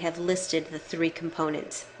that they have listed the 3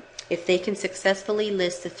 components. If they can successfully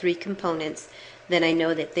list the 3 components, then I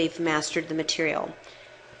know that they've mastered the material.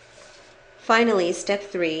 Finally, step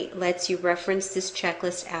 3 lets you reference this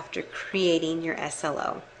checklist after creating your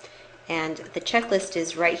SLO. And the checklist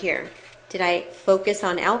is right here. Did I focus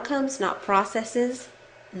on outcomes, not processes?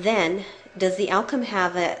 Then, does the outcome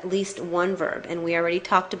have at least one verb? And we already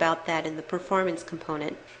talked about that in the performance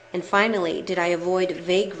component. And finally, did I avoid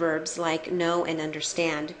vague verbs like know and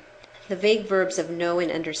understand? The vague verbs of know and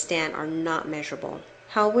understand are not measurable.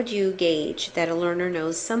 How would you gauge that a learner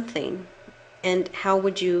knows something? And how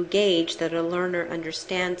would you gauge that a learner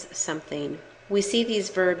understands something? We see these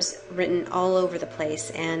verbs written all over the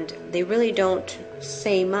place, and they really don't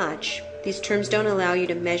say much. These terms don't allow you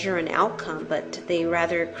to measure an outcome, but they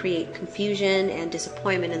rather create confusion and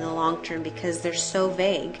disappointment in the long term because they're so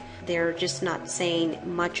vague. They're just not saying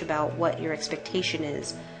much about what your expectation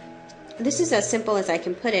is. This is as simple as I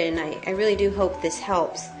can put it, and I really do hope this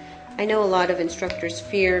helps. I know a lot of instructors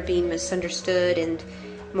fear being misunderstood, and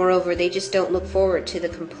moreover, they just don't look forward to the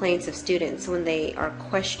complaints of students when they are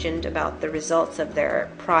questioned about the results of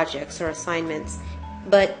their projects or assignments.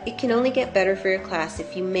 But it can only get better for your class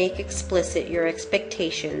if you make explicit your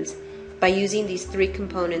expectations by using these 3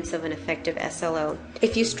 components of an effective SLO.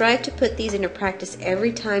 If you strive to put these into practice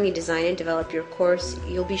every time you design and develop your course,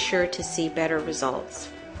 you'll be sure to see better results.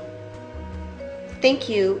 Thank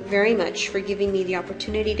you very much for giving me the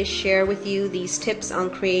opportunity to share with you these tips on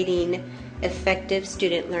creating effective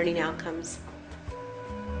student learning outcomes.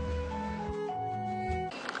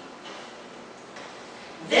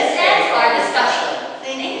 This ends our discussion.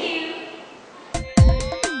 Thank you.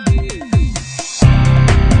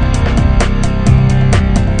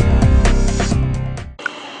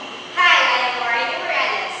 Hi, I am Laarni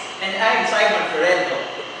Morales. And I'm Florendo.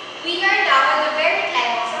 We are now at the very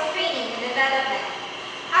climax of training and development.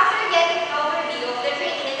 After getting an overview of the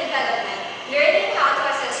training and development, learning how to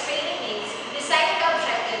assess training needs, designing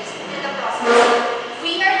objectives, and the process,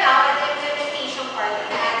 we are now at the implementation part of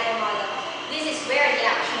the agile model. This is where the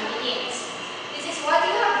action begins. This is what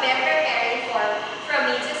you have been preparing for, from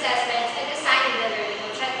needs assessments and designing the learning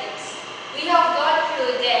objectives. We have gone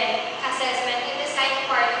through then assessment and design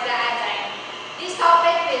part of the agile. This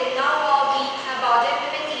topic will now all be about the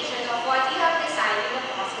implementation of what you have designed in the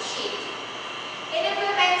process sheet. In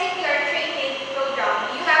implementing your training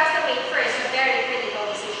program, you have to make first a very critical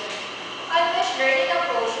decision on which learning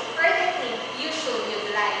approach or technique you should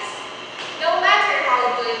utilize. No matter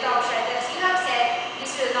how good the objectives you have set,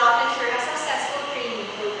 this will not ensure a successful training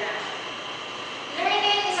program.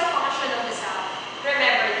 Learning is a function of the self.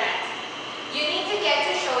 Remember that. You need to get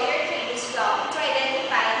to show your trainees well to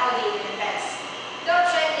identify how they learn best. The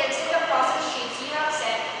objectives in the process sheets you have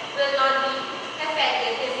set will not be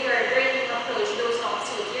effective if your learning approach does not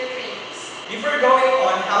suit your trainees. Before going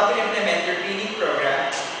on how to implement your training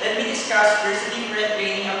program, let me discuss first the different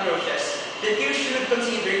training approaches that you should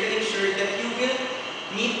consider to ensure that you will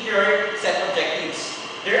meet your set objectives.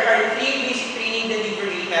 There are 3 basic training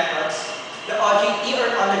delivery methods: the OJT or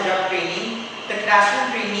on-the-job training, the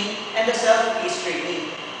classroom training, and the self-paced training.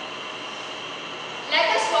 Let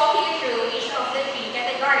us walk you through each of the 3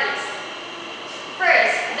 categories.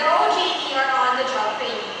 First, the OJT or on-the-job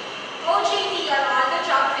training. OJT or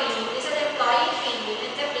on-the-job training is an employee training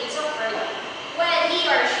in the place of work when he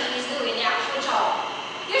or she is doing the actual job.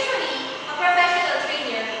 Usually, a professional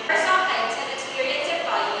trainer or sometimes an experienced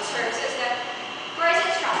employee serves as the course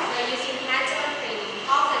instructor using hands-on training,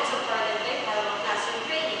 often supported by formal classroom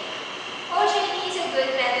training. OJT is a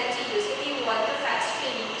good method to use if you want to fast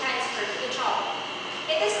training transfer to the job.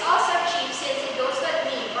 It is also cheap since it does not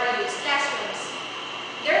need or use classrooms.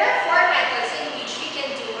 There are 4 methods in which we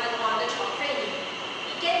can do an on-the-job training.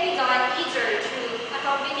 It can be done either through a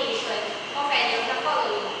combination of any of the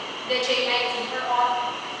following: the JIT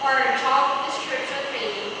or job description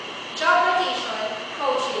training, job rotation,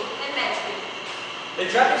 coaching, and mentoring. The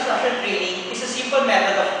job instruction training is a simple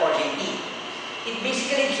method of OJT. It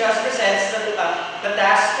basically just presents the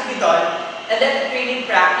task to be done and let the trainee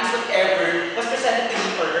practice whatever was presented to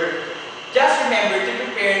him or her. Just remember to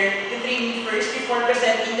prepare the trainee first before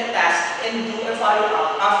presenting the task and do a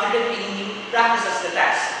follow-up after the trainee practices the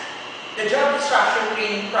task. The job instruction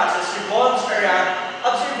training process revolves around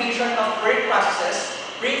observation of work processes,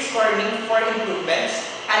 brainstorming for improvements,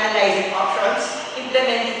 analyzing options,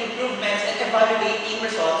 implementing improvements, and evaluating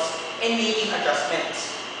results and making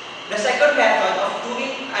adjustments. The second method of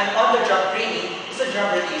doing an on-the-job training is a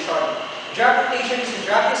job rotation. Job rotation is a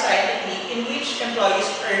job design technique in which employees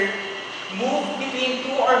are moved between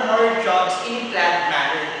 2 or more jobs in a planned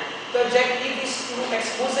manner. The objective is to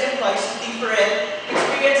expose the employees to different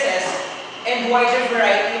experiences and wider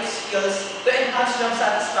variety of skills to enhance job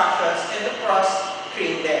satisfactions and to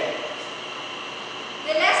cross-train them.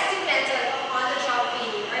 The last 2 methods of on-the-job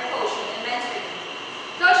training are coaching and mentoring.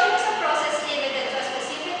 Coaching is a process limited to a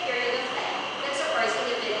specific period of time that supports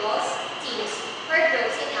individuals, teams, or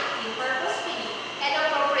groups in acting purposefully and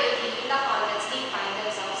appropriately in the context they find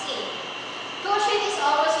themselves in. Coaching is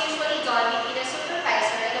almost usually done between a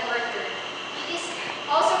supervisor and a worker. It is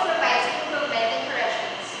also provides improvement and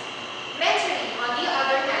corrections. Mentoring, on the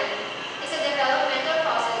other hand, is a developmental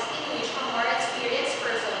process in which a more experienced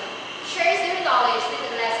person shares their knowledge with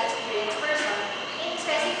the less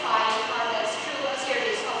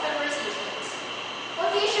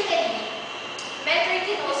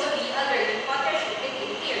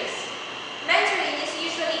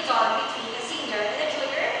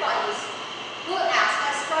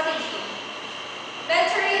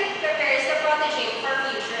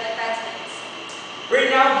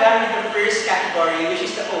done with the first category, which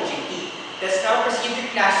is the OJT. Let's now proceed with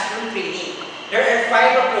classroom training. There are 5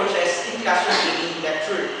 approaches in classroom training: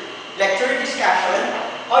 lecture discussion,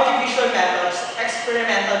 audiovisual methods,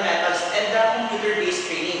 experimental methods, and the computer-based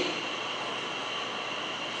training.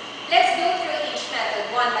 Let's go through each method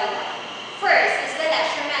one by one. First is the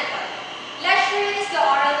lecture method. Lecture is the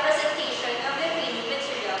oral presentation of the training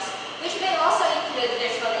materials, which may also include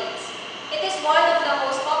visual aids. It is one of the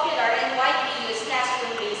most popular and widely used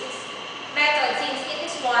classroom-based methods since it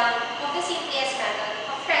is one of the simplest methods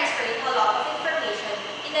of transferring a lot of information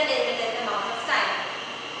in a limited amount of time.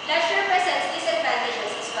 Lecture presents disadvantages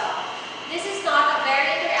as well. This is not a very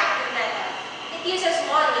interactive method. It uses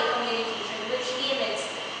one-way communication, which limits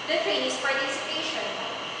the trainee's participation.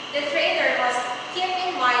 The trainer must keep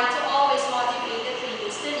in mind to always motivate the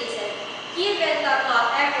trainees to listen, given that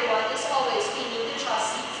not everyone is always willing to just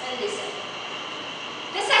sit and listen.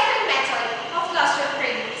 The second method of classroom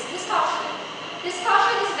training is discussion.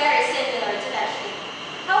 Discussion is very similar to lecture.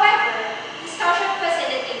 However, discussion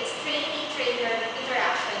facilitates trainee-trainer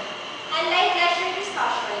interaction. Unlike lecture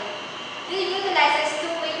discussion, it utilizes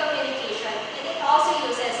two-way communication, and it also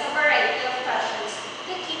uses a variety of questions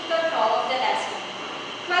to keep control of the lesson.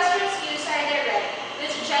 Questions used are direct,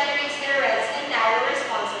 which generates direct and narrow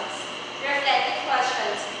responses, reflective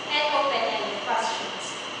questions, and open-ended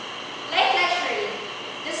questions. Like lecturing,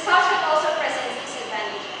 discussion also presents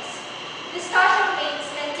disadvantages. Discussion makes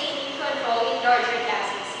maintaining control in larger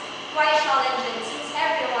classes quite challenging since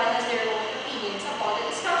everyone has their own opinions about the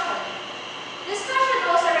discussion. Discussion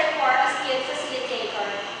also requires a skilled facilitator,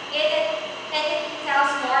 and it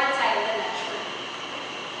entails more time than lecture.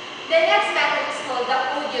 The next method is called the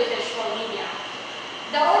audiovisual media.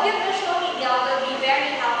 The audiovisual media will be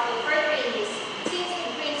very helpful for trainees since it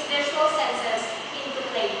brings visual senses into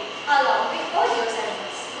play along with audio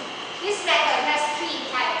senses. This method has 3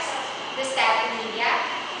 types: the static media,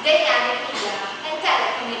 dynamic media, and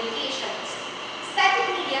telecommunications. Static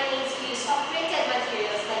media means use of printed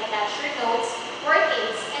materials like lecture notes,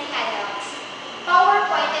 workaids, and handouts.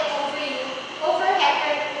 PowerPoint and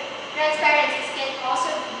overhead transparencies can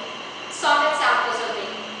also be some examples of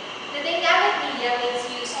it. The dynamic media means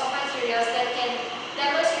use of materials that can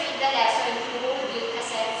demonstrate the lesson through audio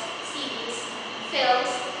cassettes, CDs,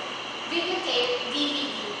 films, videotape,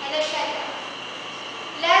 DVD, and etc.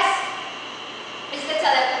 Last is the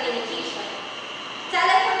telecommunication.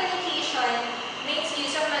 Telecommunication makes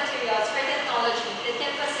use of materials for technology that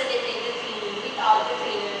can facilitate the training without the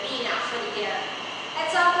trainer being actually there.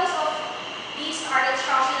 Examples of these are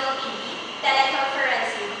instructional TV,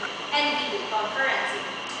 teleconferencing, and video conferencing.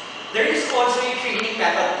 There is also a training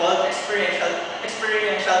method called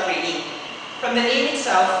experiential training. From the name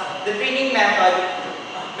itself, the training method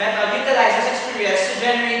utilizes experience to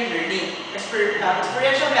generate learning.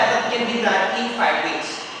 Experiential method can be done in 5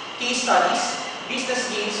 ways: case studies, business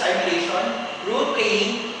game simulation,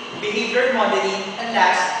 role-playing, behavior modeling, and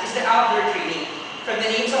last is the outdoor training. From the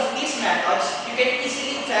names of these methods, you can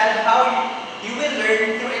easily tell how you will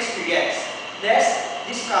learn through experience. Let's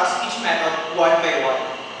discuss each method one by one.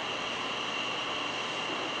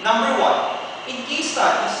 Number 1. In case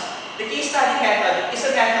studies, the case study method is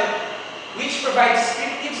a method which provides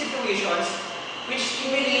descriptive situations which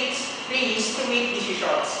stimulates trainees to make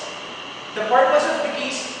decisions. The purpose of the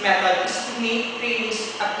case method is to make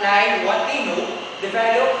trainees apply what they know,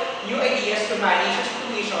 develop new ideas to manage a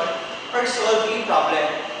situation, or solve a problem.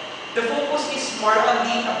 The focus is more on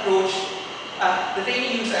the approach the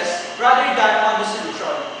trainee uses rather than on the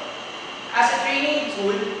solution. As a training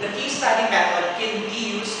tool, the case study method can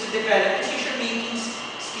be used to develop decision-making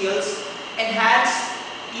skills, enhance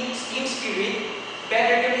team spirit,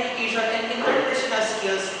 better communication and interpersonal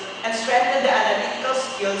skills, and strengthen the analytical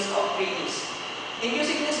skills of trainees. In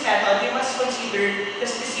using this method, we must consider the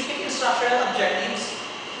specific instructional objectives,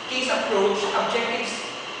 case approach, objectives,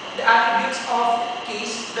 the attributes of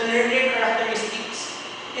case, the learner characteristics,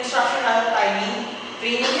 instructional timing,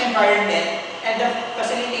 training environment, and the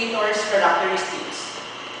facilitator's characteristics.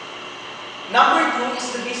 Number 2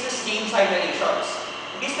 is the business game simulations.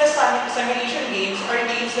 Business simulation games are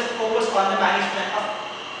games that focus on the management of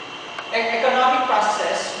economic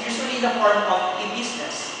processes, usually in the form of a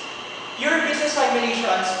business. Pure business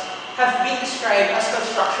simulations have been described as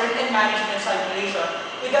construction and management simulation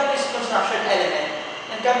without this construction element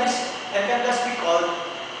and can thus be called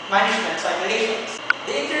management simulations.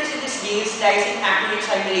 The interest in these games lies in accurate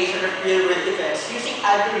simulation of real-world events using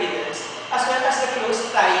algorithms as well as the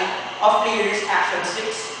close tying of players' actions to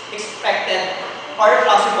expected or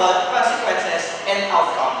plausible consequences and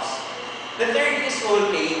outcomes. The third is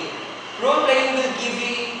role-playing. Role-playing will give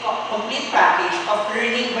a complete package of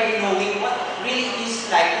learning by knowing what really is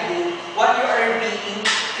like to do what you are being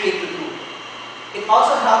trained to do. It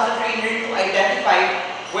also helps the trainer to identify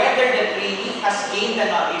whether the trainee has gained the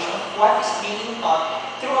knowledge of what is being taught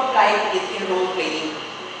through applying it in role-playing.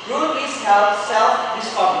 Role-plays help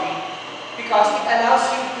self-discovery because it allows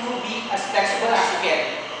you to be as flexible as you can.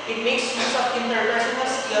 It makes use of interpersonal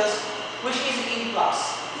skills, which is a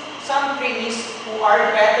plus. Some trainees who are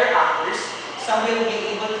better actors, some will be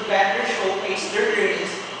able to better showcase their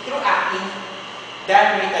learnings through acting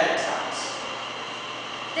than written exams.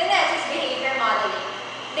 The next is behavior modeling.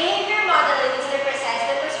 Behavior modeling is the precise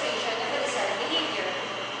demonstration of a desired behavior.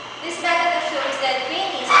 This method assures that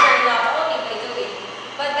trainees learn not only by doing,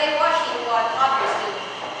 but by watching what others do.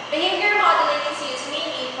 Behavior modeling is used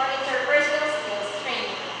mainly for interpersonal skills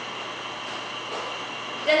training.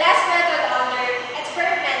 The last method under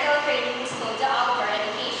experimental training is called the outdoor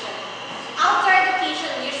education. Outdoor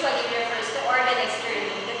education usually refers to organized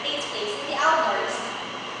learning that takes place in the outdoors.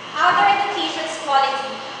 Outdoor education's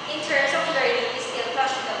quality in terms of learning is still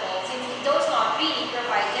questionable since it does not really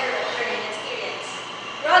provide direct learning experience.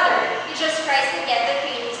 Rather, it just tries to get the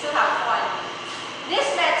trainees to have fun. This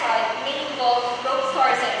method may involve rope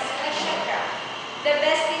courses, etc. The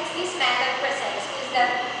best things this method presents is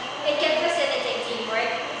that it can facilitate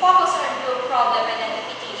teamwork, focus on group problem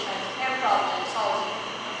identification, and problem solving.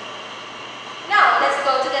 Now, let's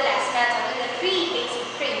go to the last method in the 3 basic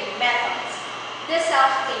training methods. The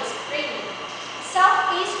self-paced training.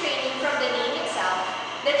 Self-paced training, from the name itself,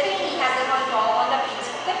 the trainee has the control on the pace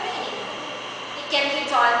of the training. It can be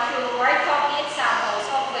done through hard copy examples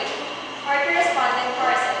of which are corresponding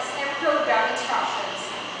courses and program instructions.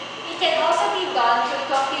 It can also be done through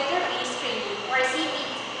computer-based training or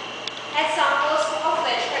CPT, examples of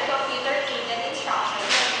which are computer-aided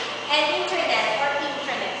instructions and internet or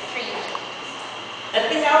intranet training. Let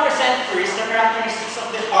me now present first the characteristics of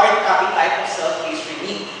the hard copy type of self-paced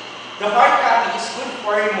training. The hard copy is good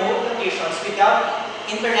for remote locations without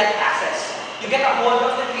internet access. You get a hold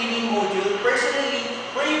of the training module personally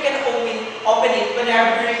where you can open it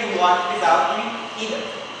whenever you want without the need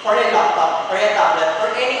for a laptop or a tablet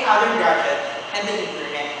or any other gadget and the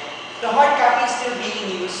internet. The hard copy is still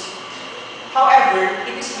being used. However,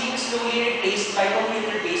 it is being slowly replaced by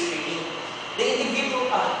computer-based training. The individual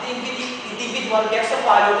gets to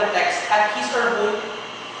follow the text at his or her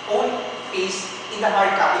own pace in the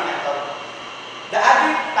hard copy method. The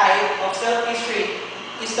other type of self-paced training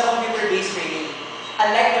is the computer-based training.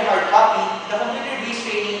 Unlike the hard copy, the computer-based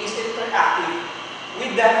training is interactive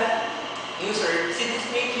with the user since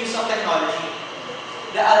it makes use of technology,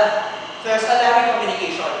 thus allowing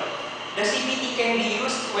communication. The CPT can be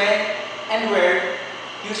used when and where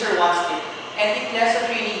user wants it, and it lets the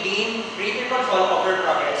trainee gain greater control over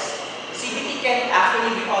progress. The CPT can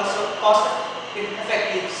actually be also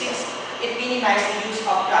cost-effective since it minimizes the use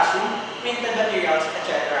of classroom, printed materials,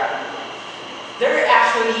 etc. There are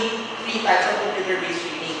actually 3 types of computer-based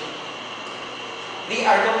training. They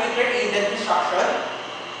are computer-aided instruction,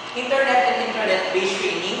 internet and intranet-based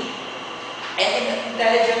training, and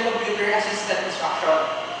intelligent computer-assisted instruction.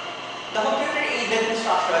 The computer-aided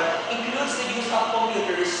instruction includes the use of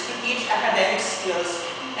computers to teach academic skills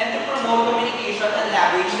and to promote communication and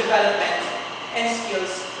language development and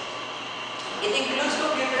skills. It includes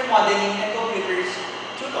computer modeling and computer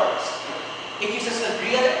tutors. It uses a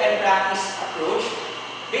drill and practice approach.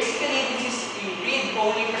 Basically, this is a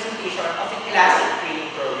read-only presentation of a classic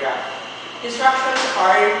training program. Instructions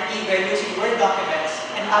are given using Word documents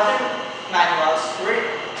and other manuals where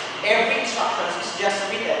every instruction is just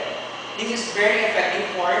written. This is very effective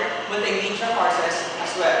for multimedia courses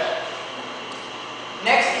as well.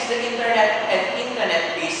 Next is the internet and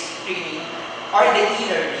intranet-based training, or the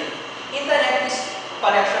e-learning. Internet is a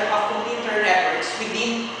collection of computer networks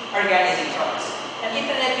within organizations. And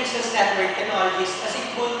internet uses network technologies as a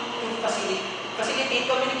tool to facilitate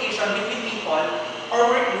communication between people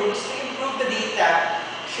or work groups to improve the data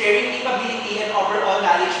sharing capability and overall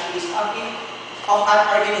knowledge base of an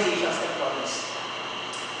organization's employees.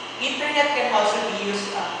 Internet can also be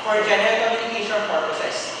used for general communication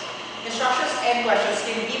purposes. Instructions and questions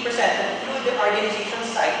can be presented through the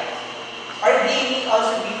organization's site, or they may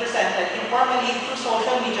also be presented informally through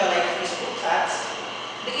social media like Facebook chats.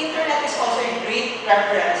 The internet is also a great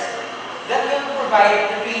reference that will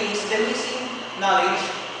provide the trainees the missing knowledge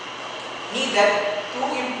needed to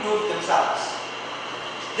improve themselves.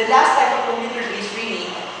 The last type of computer-based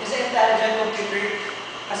training is intelligent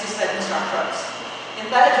computer-assisted instructions.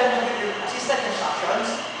 Intelligent computer-assisted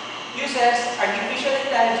instructions uses artificial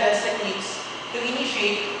intelligence techniques to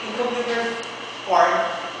initiate in computer form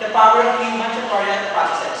the power of human tutorial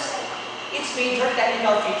processes. Its major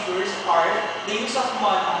technical features are the use of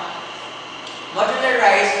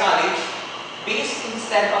modularized knowledge based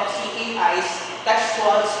instead of CAI's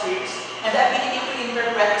textual scripts, and the ability to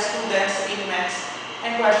interpret the students' statements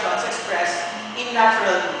and questions expressed in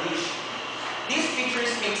natural English. These features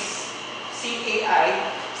make CAI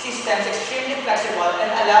systems extremely flexible and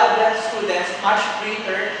allow the students much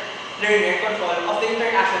greater learner control of the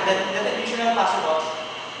interaction than the traditional possible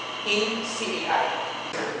in CAI.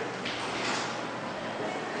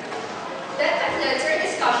 That concludes our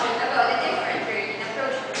discussion about the different learning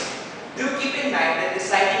approaches. Do keep in mind that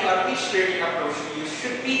deciding on which learning approach to use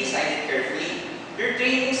should be decided carefully. Your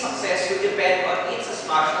training success will depend on it as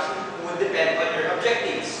much as it would depend on your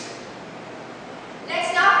objectives. Let's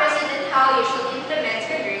now present how you should implement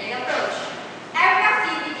your learning approach. Every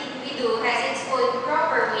activity we do has its own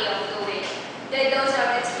proper way of doing. Those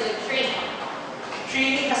are its good training.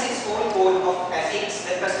 Training has its own code of ethics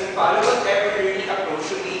that must be followed whatever learning approach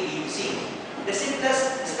you may be using. The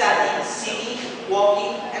simplest standing, sitting,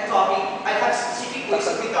 walking, and talking all have specific ways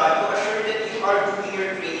to be done to assure that you are doing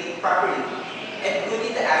your training properly and good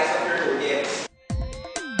in the eyes of your audience.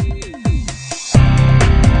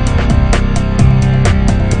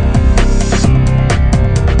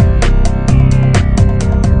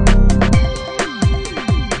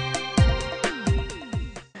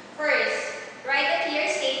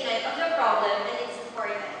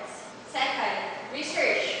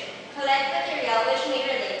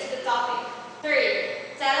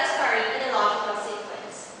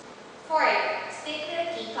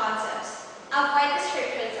 Avoid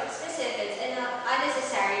descriptions of specifics and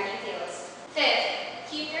unnecessary details. Fifth,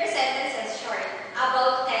 keep your sentences short.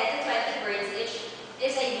 About 10 to 20 words each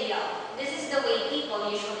is ideal. This is the way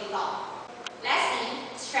people usually talk.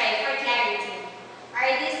 Lastly, strive for clarity.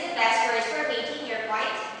 Are these the best words for making your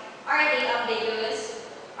point? Are they ambiguous?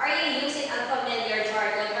 Are you using unfamiliar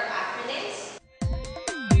jargon or acronyms?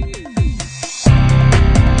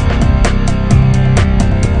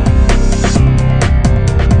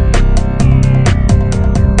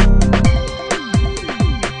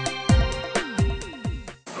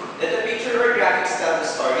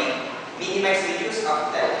 Minimize the use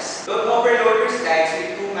of text. Don't overload your slides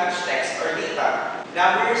with too much text or data.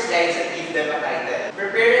 Number your slides and give them a title.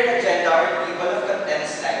 Prepare an agenda or table of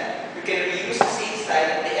contents slide. You can reuse the same slide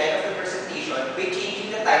at the end of the presentation by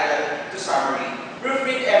changing the title to summary.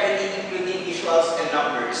 Proofread everything including visuals and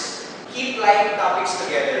numbers. Keep line topics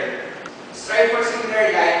together. Strive for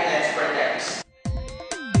similar line lengths for text.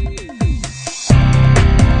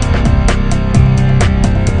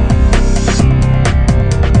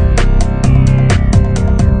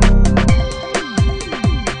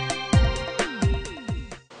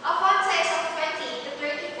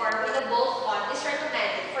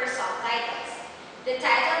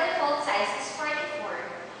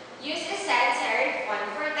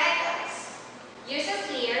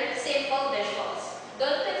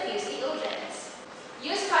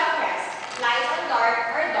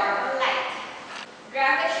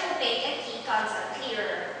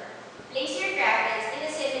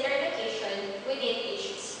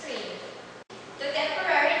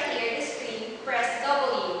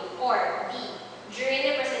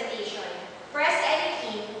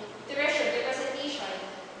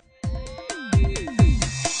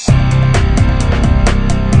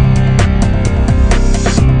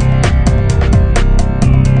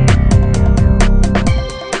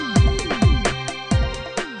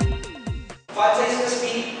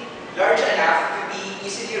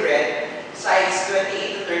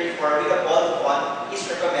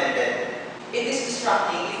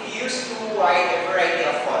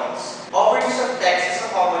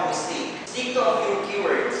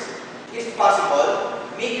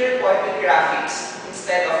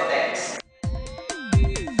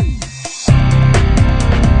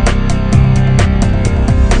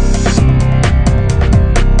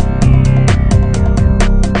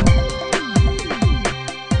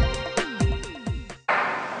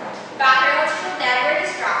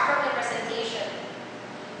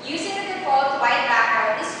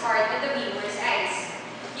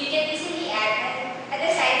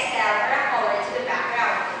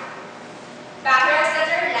 Backgrounds that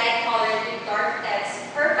are light colored with dark text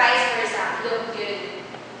or vice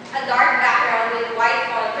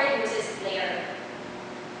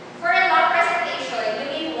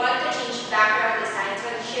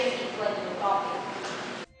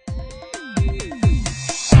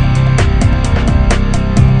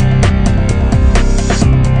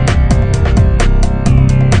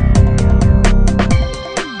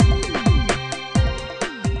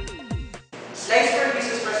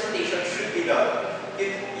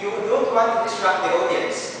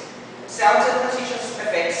Sounds and transitions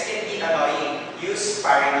effects can be annoying, used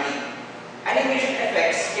sparingly. Animation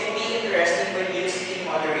effects can be interesting when used in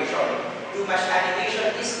moderation. Too much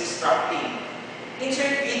animation is distracting.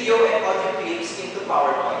 Insert video and audio clips into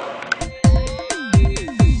PowerPoint.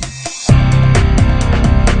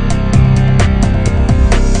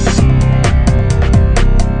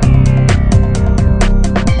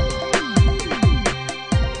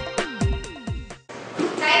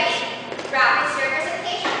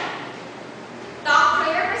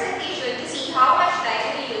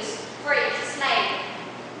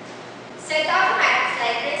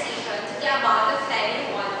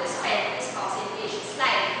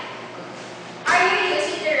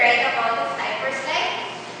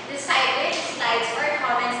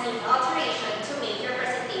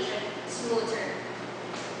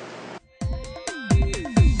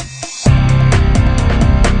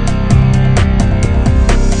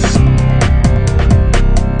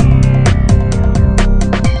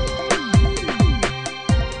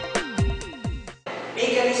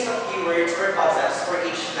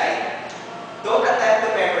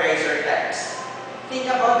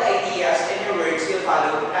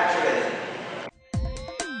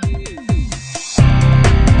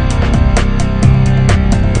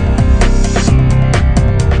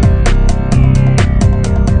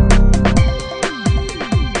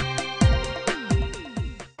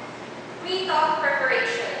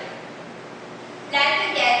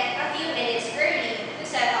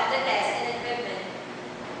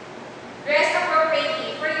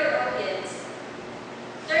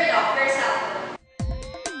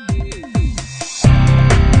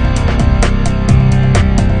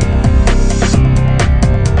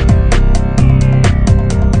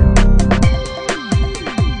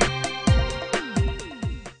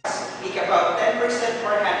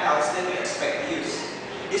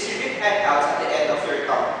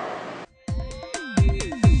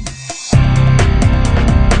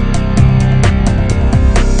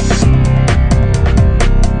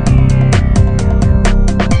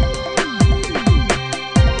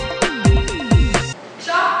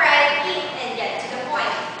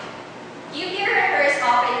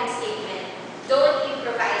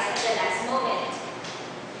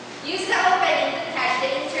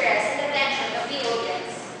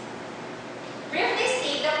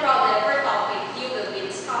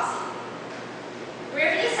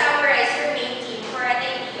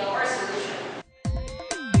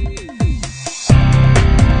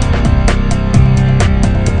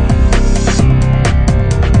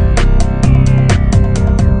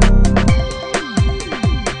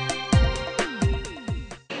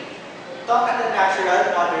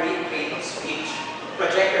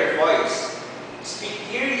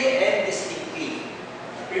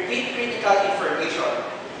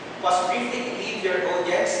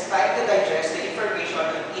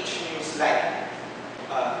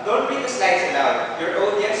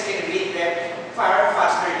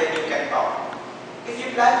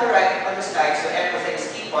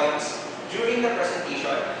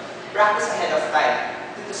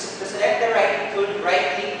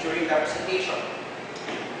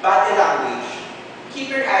 Body language. Keep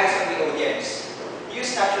your eyes on the audience.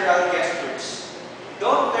 Use natural gestures.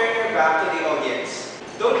 Don't turn your back to the audience.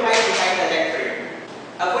 Don't hide behind the lectern.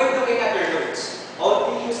 Avoid looking at your notes.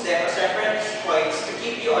 Only use them as reference points to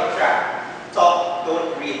keep you on track. Talk,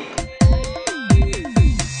 don't read.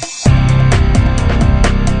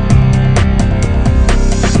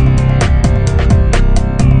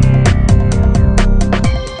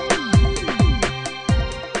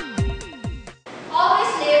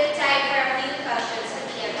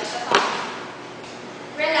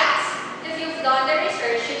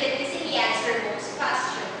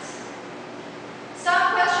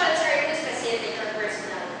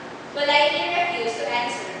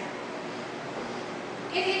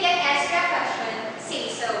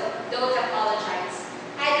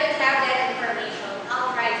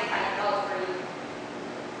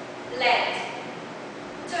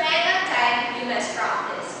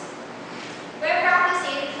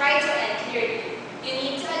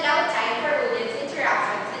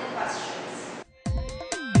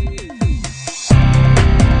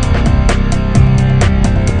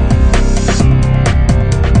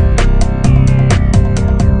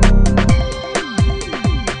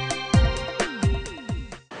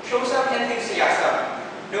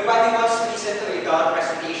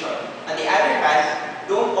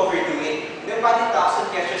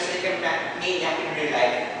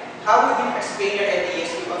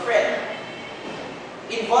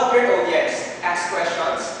 Involve your audience, ask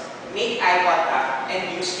questions, make eye contact,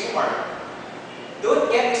 and use humor.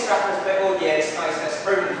 Don't get distracted by audience noises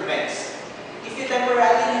or movements. If you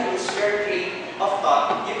temporarily lose your train of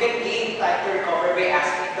thought, you can gain time to recover by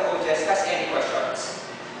asking if the audience has any questions.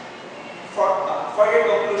 For your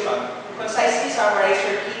conclusion, concisely summarize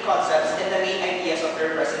your key concepts and the main ideas of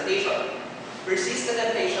your presentation. Resist the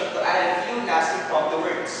temptation to add a few last impromptu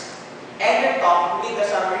words. End your talk with the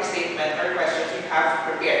summary statement or questions you have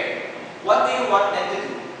prepared. What do you want them to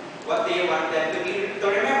do? What do you want them to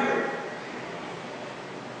remember?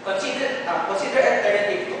 Consider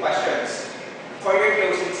alternative to questions. For your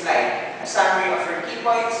closing slide, a summary of your key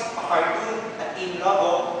points, a cartoon, a team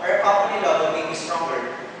logo, or a company logo may be stronger.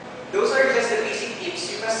 Those are just the basic tips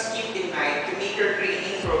you must keep in mind to make your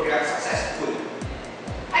training program successful.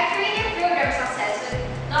 A training program success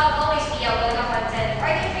will not always be about the content or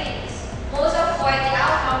the trainings. Most of what the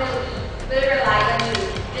outcome will rely on you,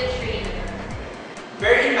 the trainer.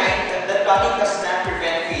 Bear in mind that planning does not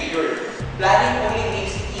prevent failure. Planning only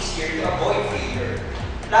makes it easier to avoid failure.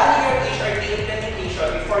 Planning your HRD implementation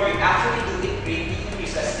before you actually do it greatly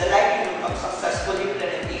increases the likelihood of successful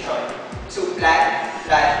implementation. So plan,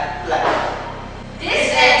 plan, plan. This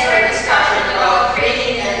ends our discussion about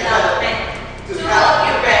training and development. To help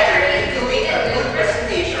you better in doing a good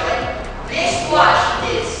presentation, please watch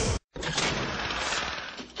this.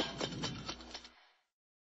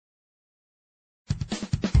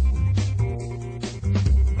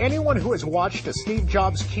 Anyone who has watched a Steve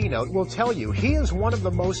Jobs keynote will tell you he is one of the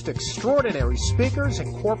most extraordinary speakers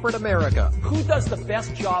in corporate America. Who does the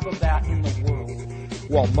best job of that in the world?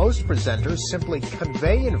 While most presenters simply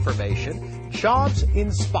convey information, Jobs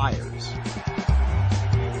inspires.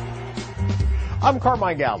 I'm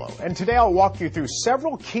Carmine Gallo, and today I'll walk you through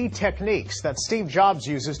several key techniques that Steve Jobs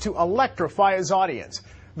uses to electrify his audience.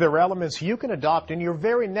 They're elements you can adopt in your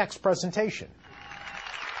very next presentation.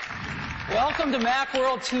 Welcome to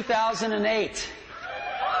Macworld 2008.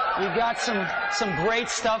 We've got some great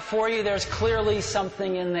stuff for you. There's clearly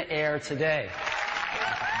something in the air today.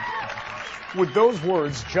 With those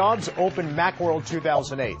words, Jobs opened Macworld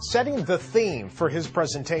 2008, setting the theme for his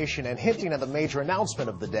presentation and hinting at the major announcement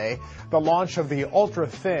of the day, the launch of the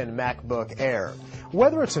ultra-thin MacBook Air.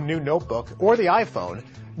 Whether it's a new notebook or the iPhone,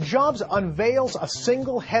 Jobs unveils a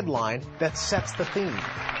single headline that sets the theme.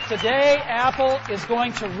 Today, Apple is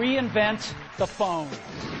going to reinvent the phone.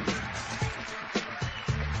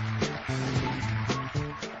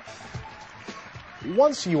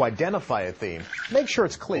 Once you identify a theme, make sure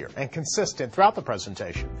it's clear and consistent throughout the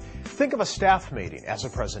presentation. Think of a staff meeting as a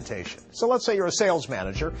presentation. So let's say you're a sales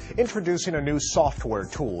manager introducing a new software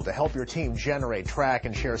tool to help your team generate, track,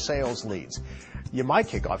 and share sales leads. You might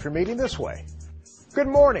kick off your meeting this way. Good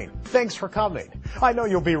morning. Thanks for coming. I know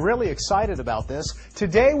you'll be really excited about this.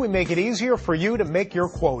 Today we make it easier for you to make your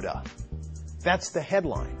quota. That's the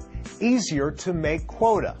headline. Easier to make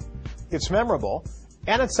quota. It's memorable,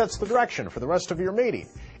 and it sets the direction for the rest of your meeting.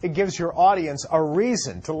 It gives your audience a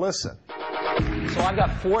reason to listen. So I've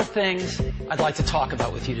got 4 things I'd like to talk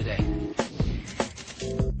about with you today.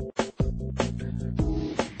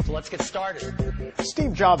 So let's get started.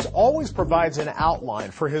 Steve Jobs always provides an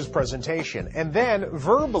outline for his presentation and then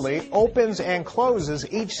verbally opens and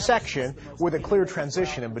closes each section with a clear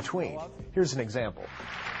transition in between. Here's an example.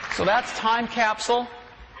 So that's Time Capsule,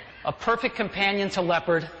 a perfect companion to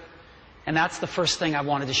Leopard, and that's the first thing I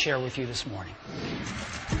wanted to share with you this morning.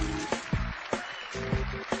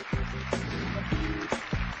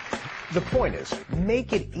 The point is,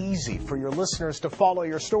 make it easy for your listeners to follow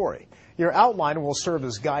your story. Your outline will serve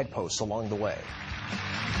as guideposts along the way.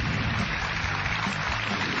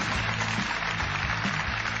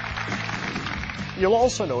 You'll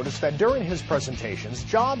also notice that during his presentations,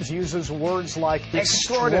 Jobs uses words like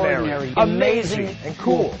extraordinary, amazing, and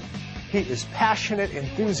cool. He is passionate,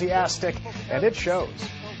 enthusiastic, and it shows.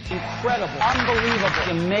 Incredible,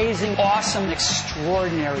 unbelievable, amazing, awesome,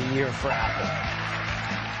 extraordinary year for Apple.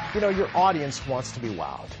 You know, your audience wants to be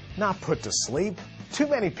wowed, not put to sleep. Too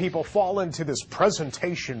many people fall into this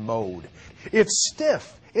presentation mode. It's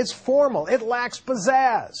stiff, it's formal, it lacks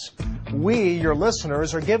pizzazz. We, your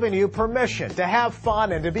listeners, are giving you permission to have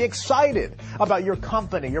fun and to be excited about your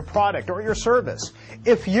company, your product, or your service.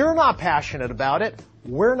 If you're not passionate about it,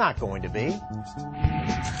 we're not going to be.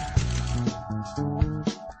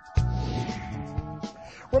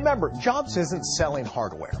 Remember, Jobs isn't selling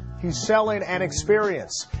hardware. He's selling an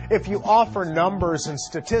experience. If you offer numbers and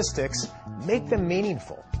statistics, make them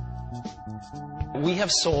meaningful. We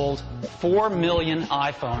have sold 4 million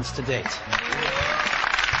iPhones to date.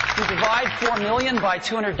 If you divide 4 million by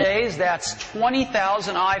 200 days, that's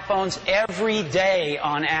 20,000 iPhones every day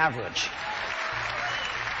on average.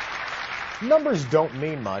 Numbers don't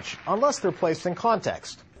mean much unless they're placed in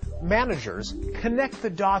context. Managers, connect the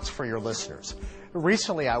dots for your listeners.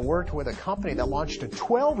 Recently, I worked with a company that launched a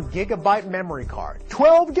 12-gigabyte memory card.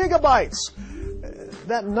 12 gigabytes!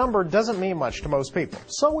 That number doesn't mean much to most people,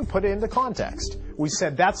 so we put it into context. We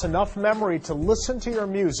said that's enough memory to listen to your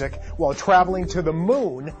music while traveling to the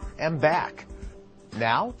moon and back.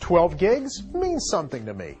 Now, 12 gigs means something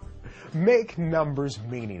to me. Make numbers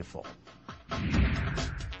meaningful.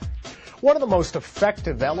 One of the most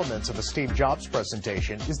effective elements of a Steve Jobs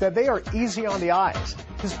presentation is that they are easy on the eyes.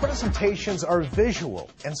 His presentations are visual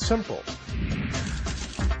and simple.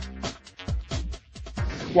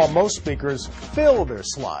 While most speakers fill their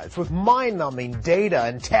slides with mind-numbing data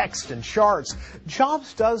and text and charts,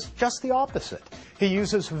 Jobs does just the opposite. He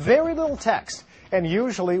uses very little text and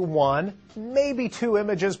usually 1, maybe 2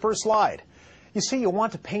 images per slide. You see, you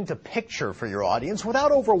want to paint a picture for your audience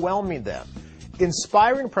without overwhelming them.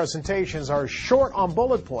 Inspiring presentations are short on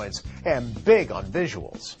bullet points and big on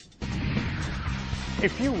visuals.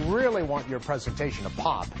 If you really want your presentation to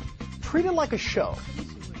pop, treat it like a show,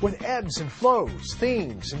 with ebbs and flows,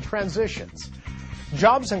 themes, and transitions.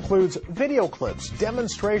 Jobs includes video clips,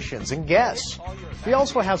 demonstrations, and guests. He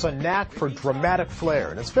also has a knack for dramatic flair,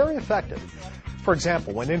 and it's very effective. For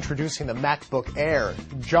example, when introducing the MacBook Air,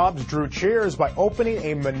 Jobs drew cheers by opening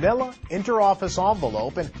a manila interoffice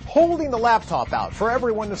envelope and holding the laptop out for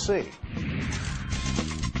everyone to see.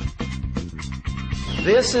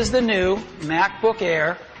 This is the new MacBook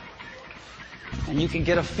Air, and you can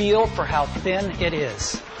get a feel for how thin it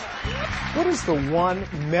is. What is the one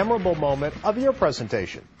memorable moment of your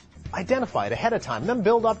presentation? Identify it ahead of time, then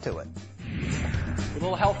build up to it. With a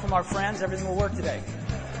little help from our friends, everything will work today.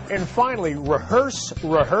 And finally, rehearse,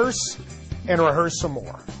 rehearse, and rehearse some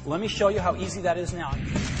more. Let me show you how easy that is now.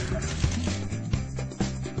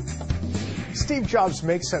 Steve Jobs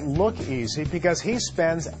makes it look easy because he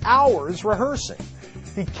spends hours rehearsing.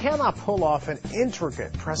 He cannot pull off an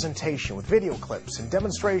intricate presentation with video clips and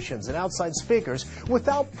demonstrations and outside speakers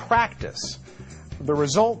without practice. The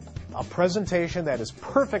result, a presentation that is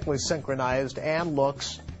perfectly synchronized and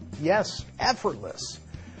looks, yes, effortless.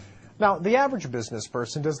 Now, the average business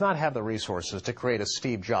person does not have the resources to create a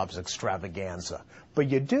Steve Jobs extravaganza, but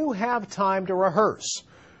you do have time to rehearse.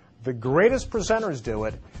 The greatest presenters do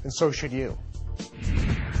it, and so should you.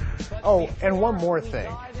 Oh, and one more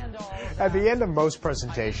thing. At the end of most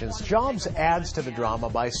presentations, Jobs adds to the drama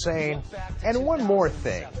by saying, and one more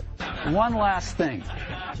thing. One last thing.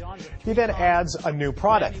 He then adds a new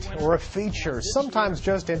product or a feature, sometimes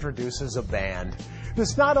just introduces a band.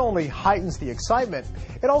 This not only heightens the excitement,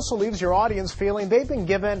 it also leaves your audience feeling they've been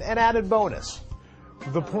given an added bonus.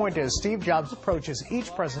 The point is, Steve Jobs approaches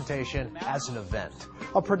each presentation as an event,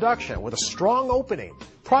 a production with a strong opening,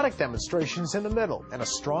 product demonstrations in the middle, and a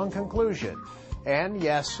strong conclusion. And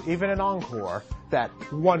yes, even an encore, that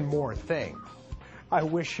one more thing. I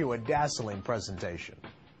wish you a dazzling presentation.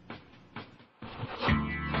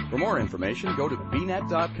 For more information, go to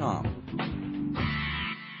bnet.com.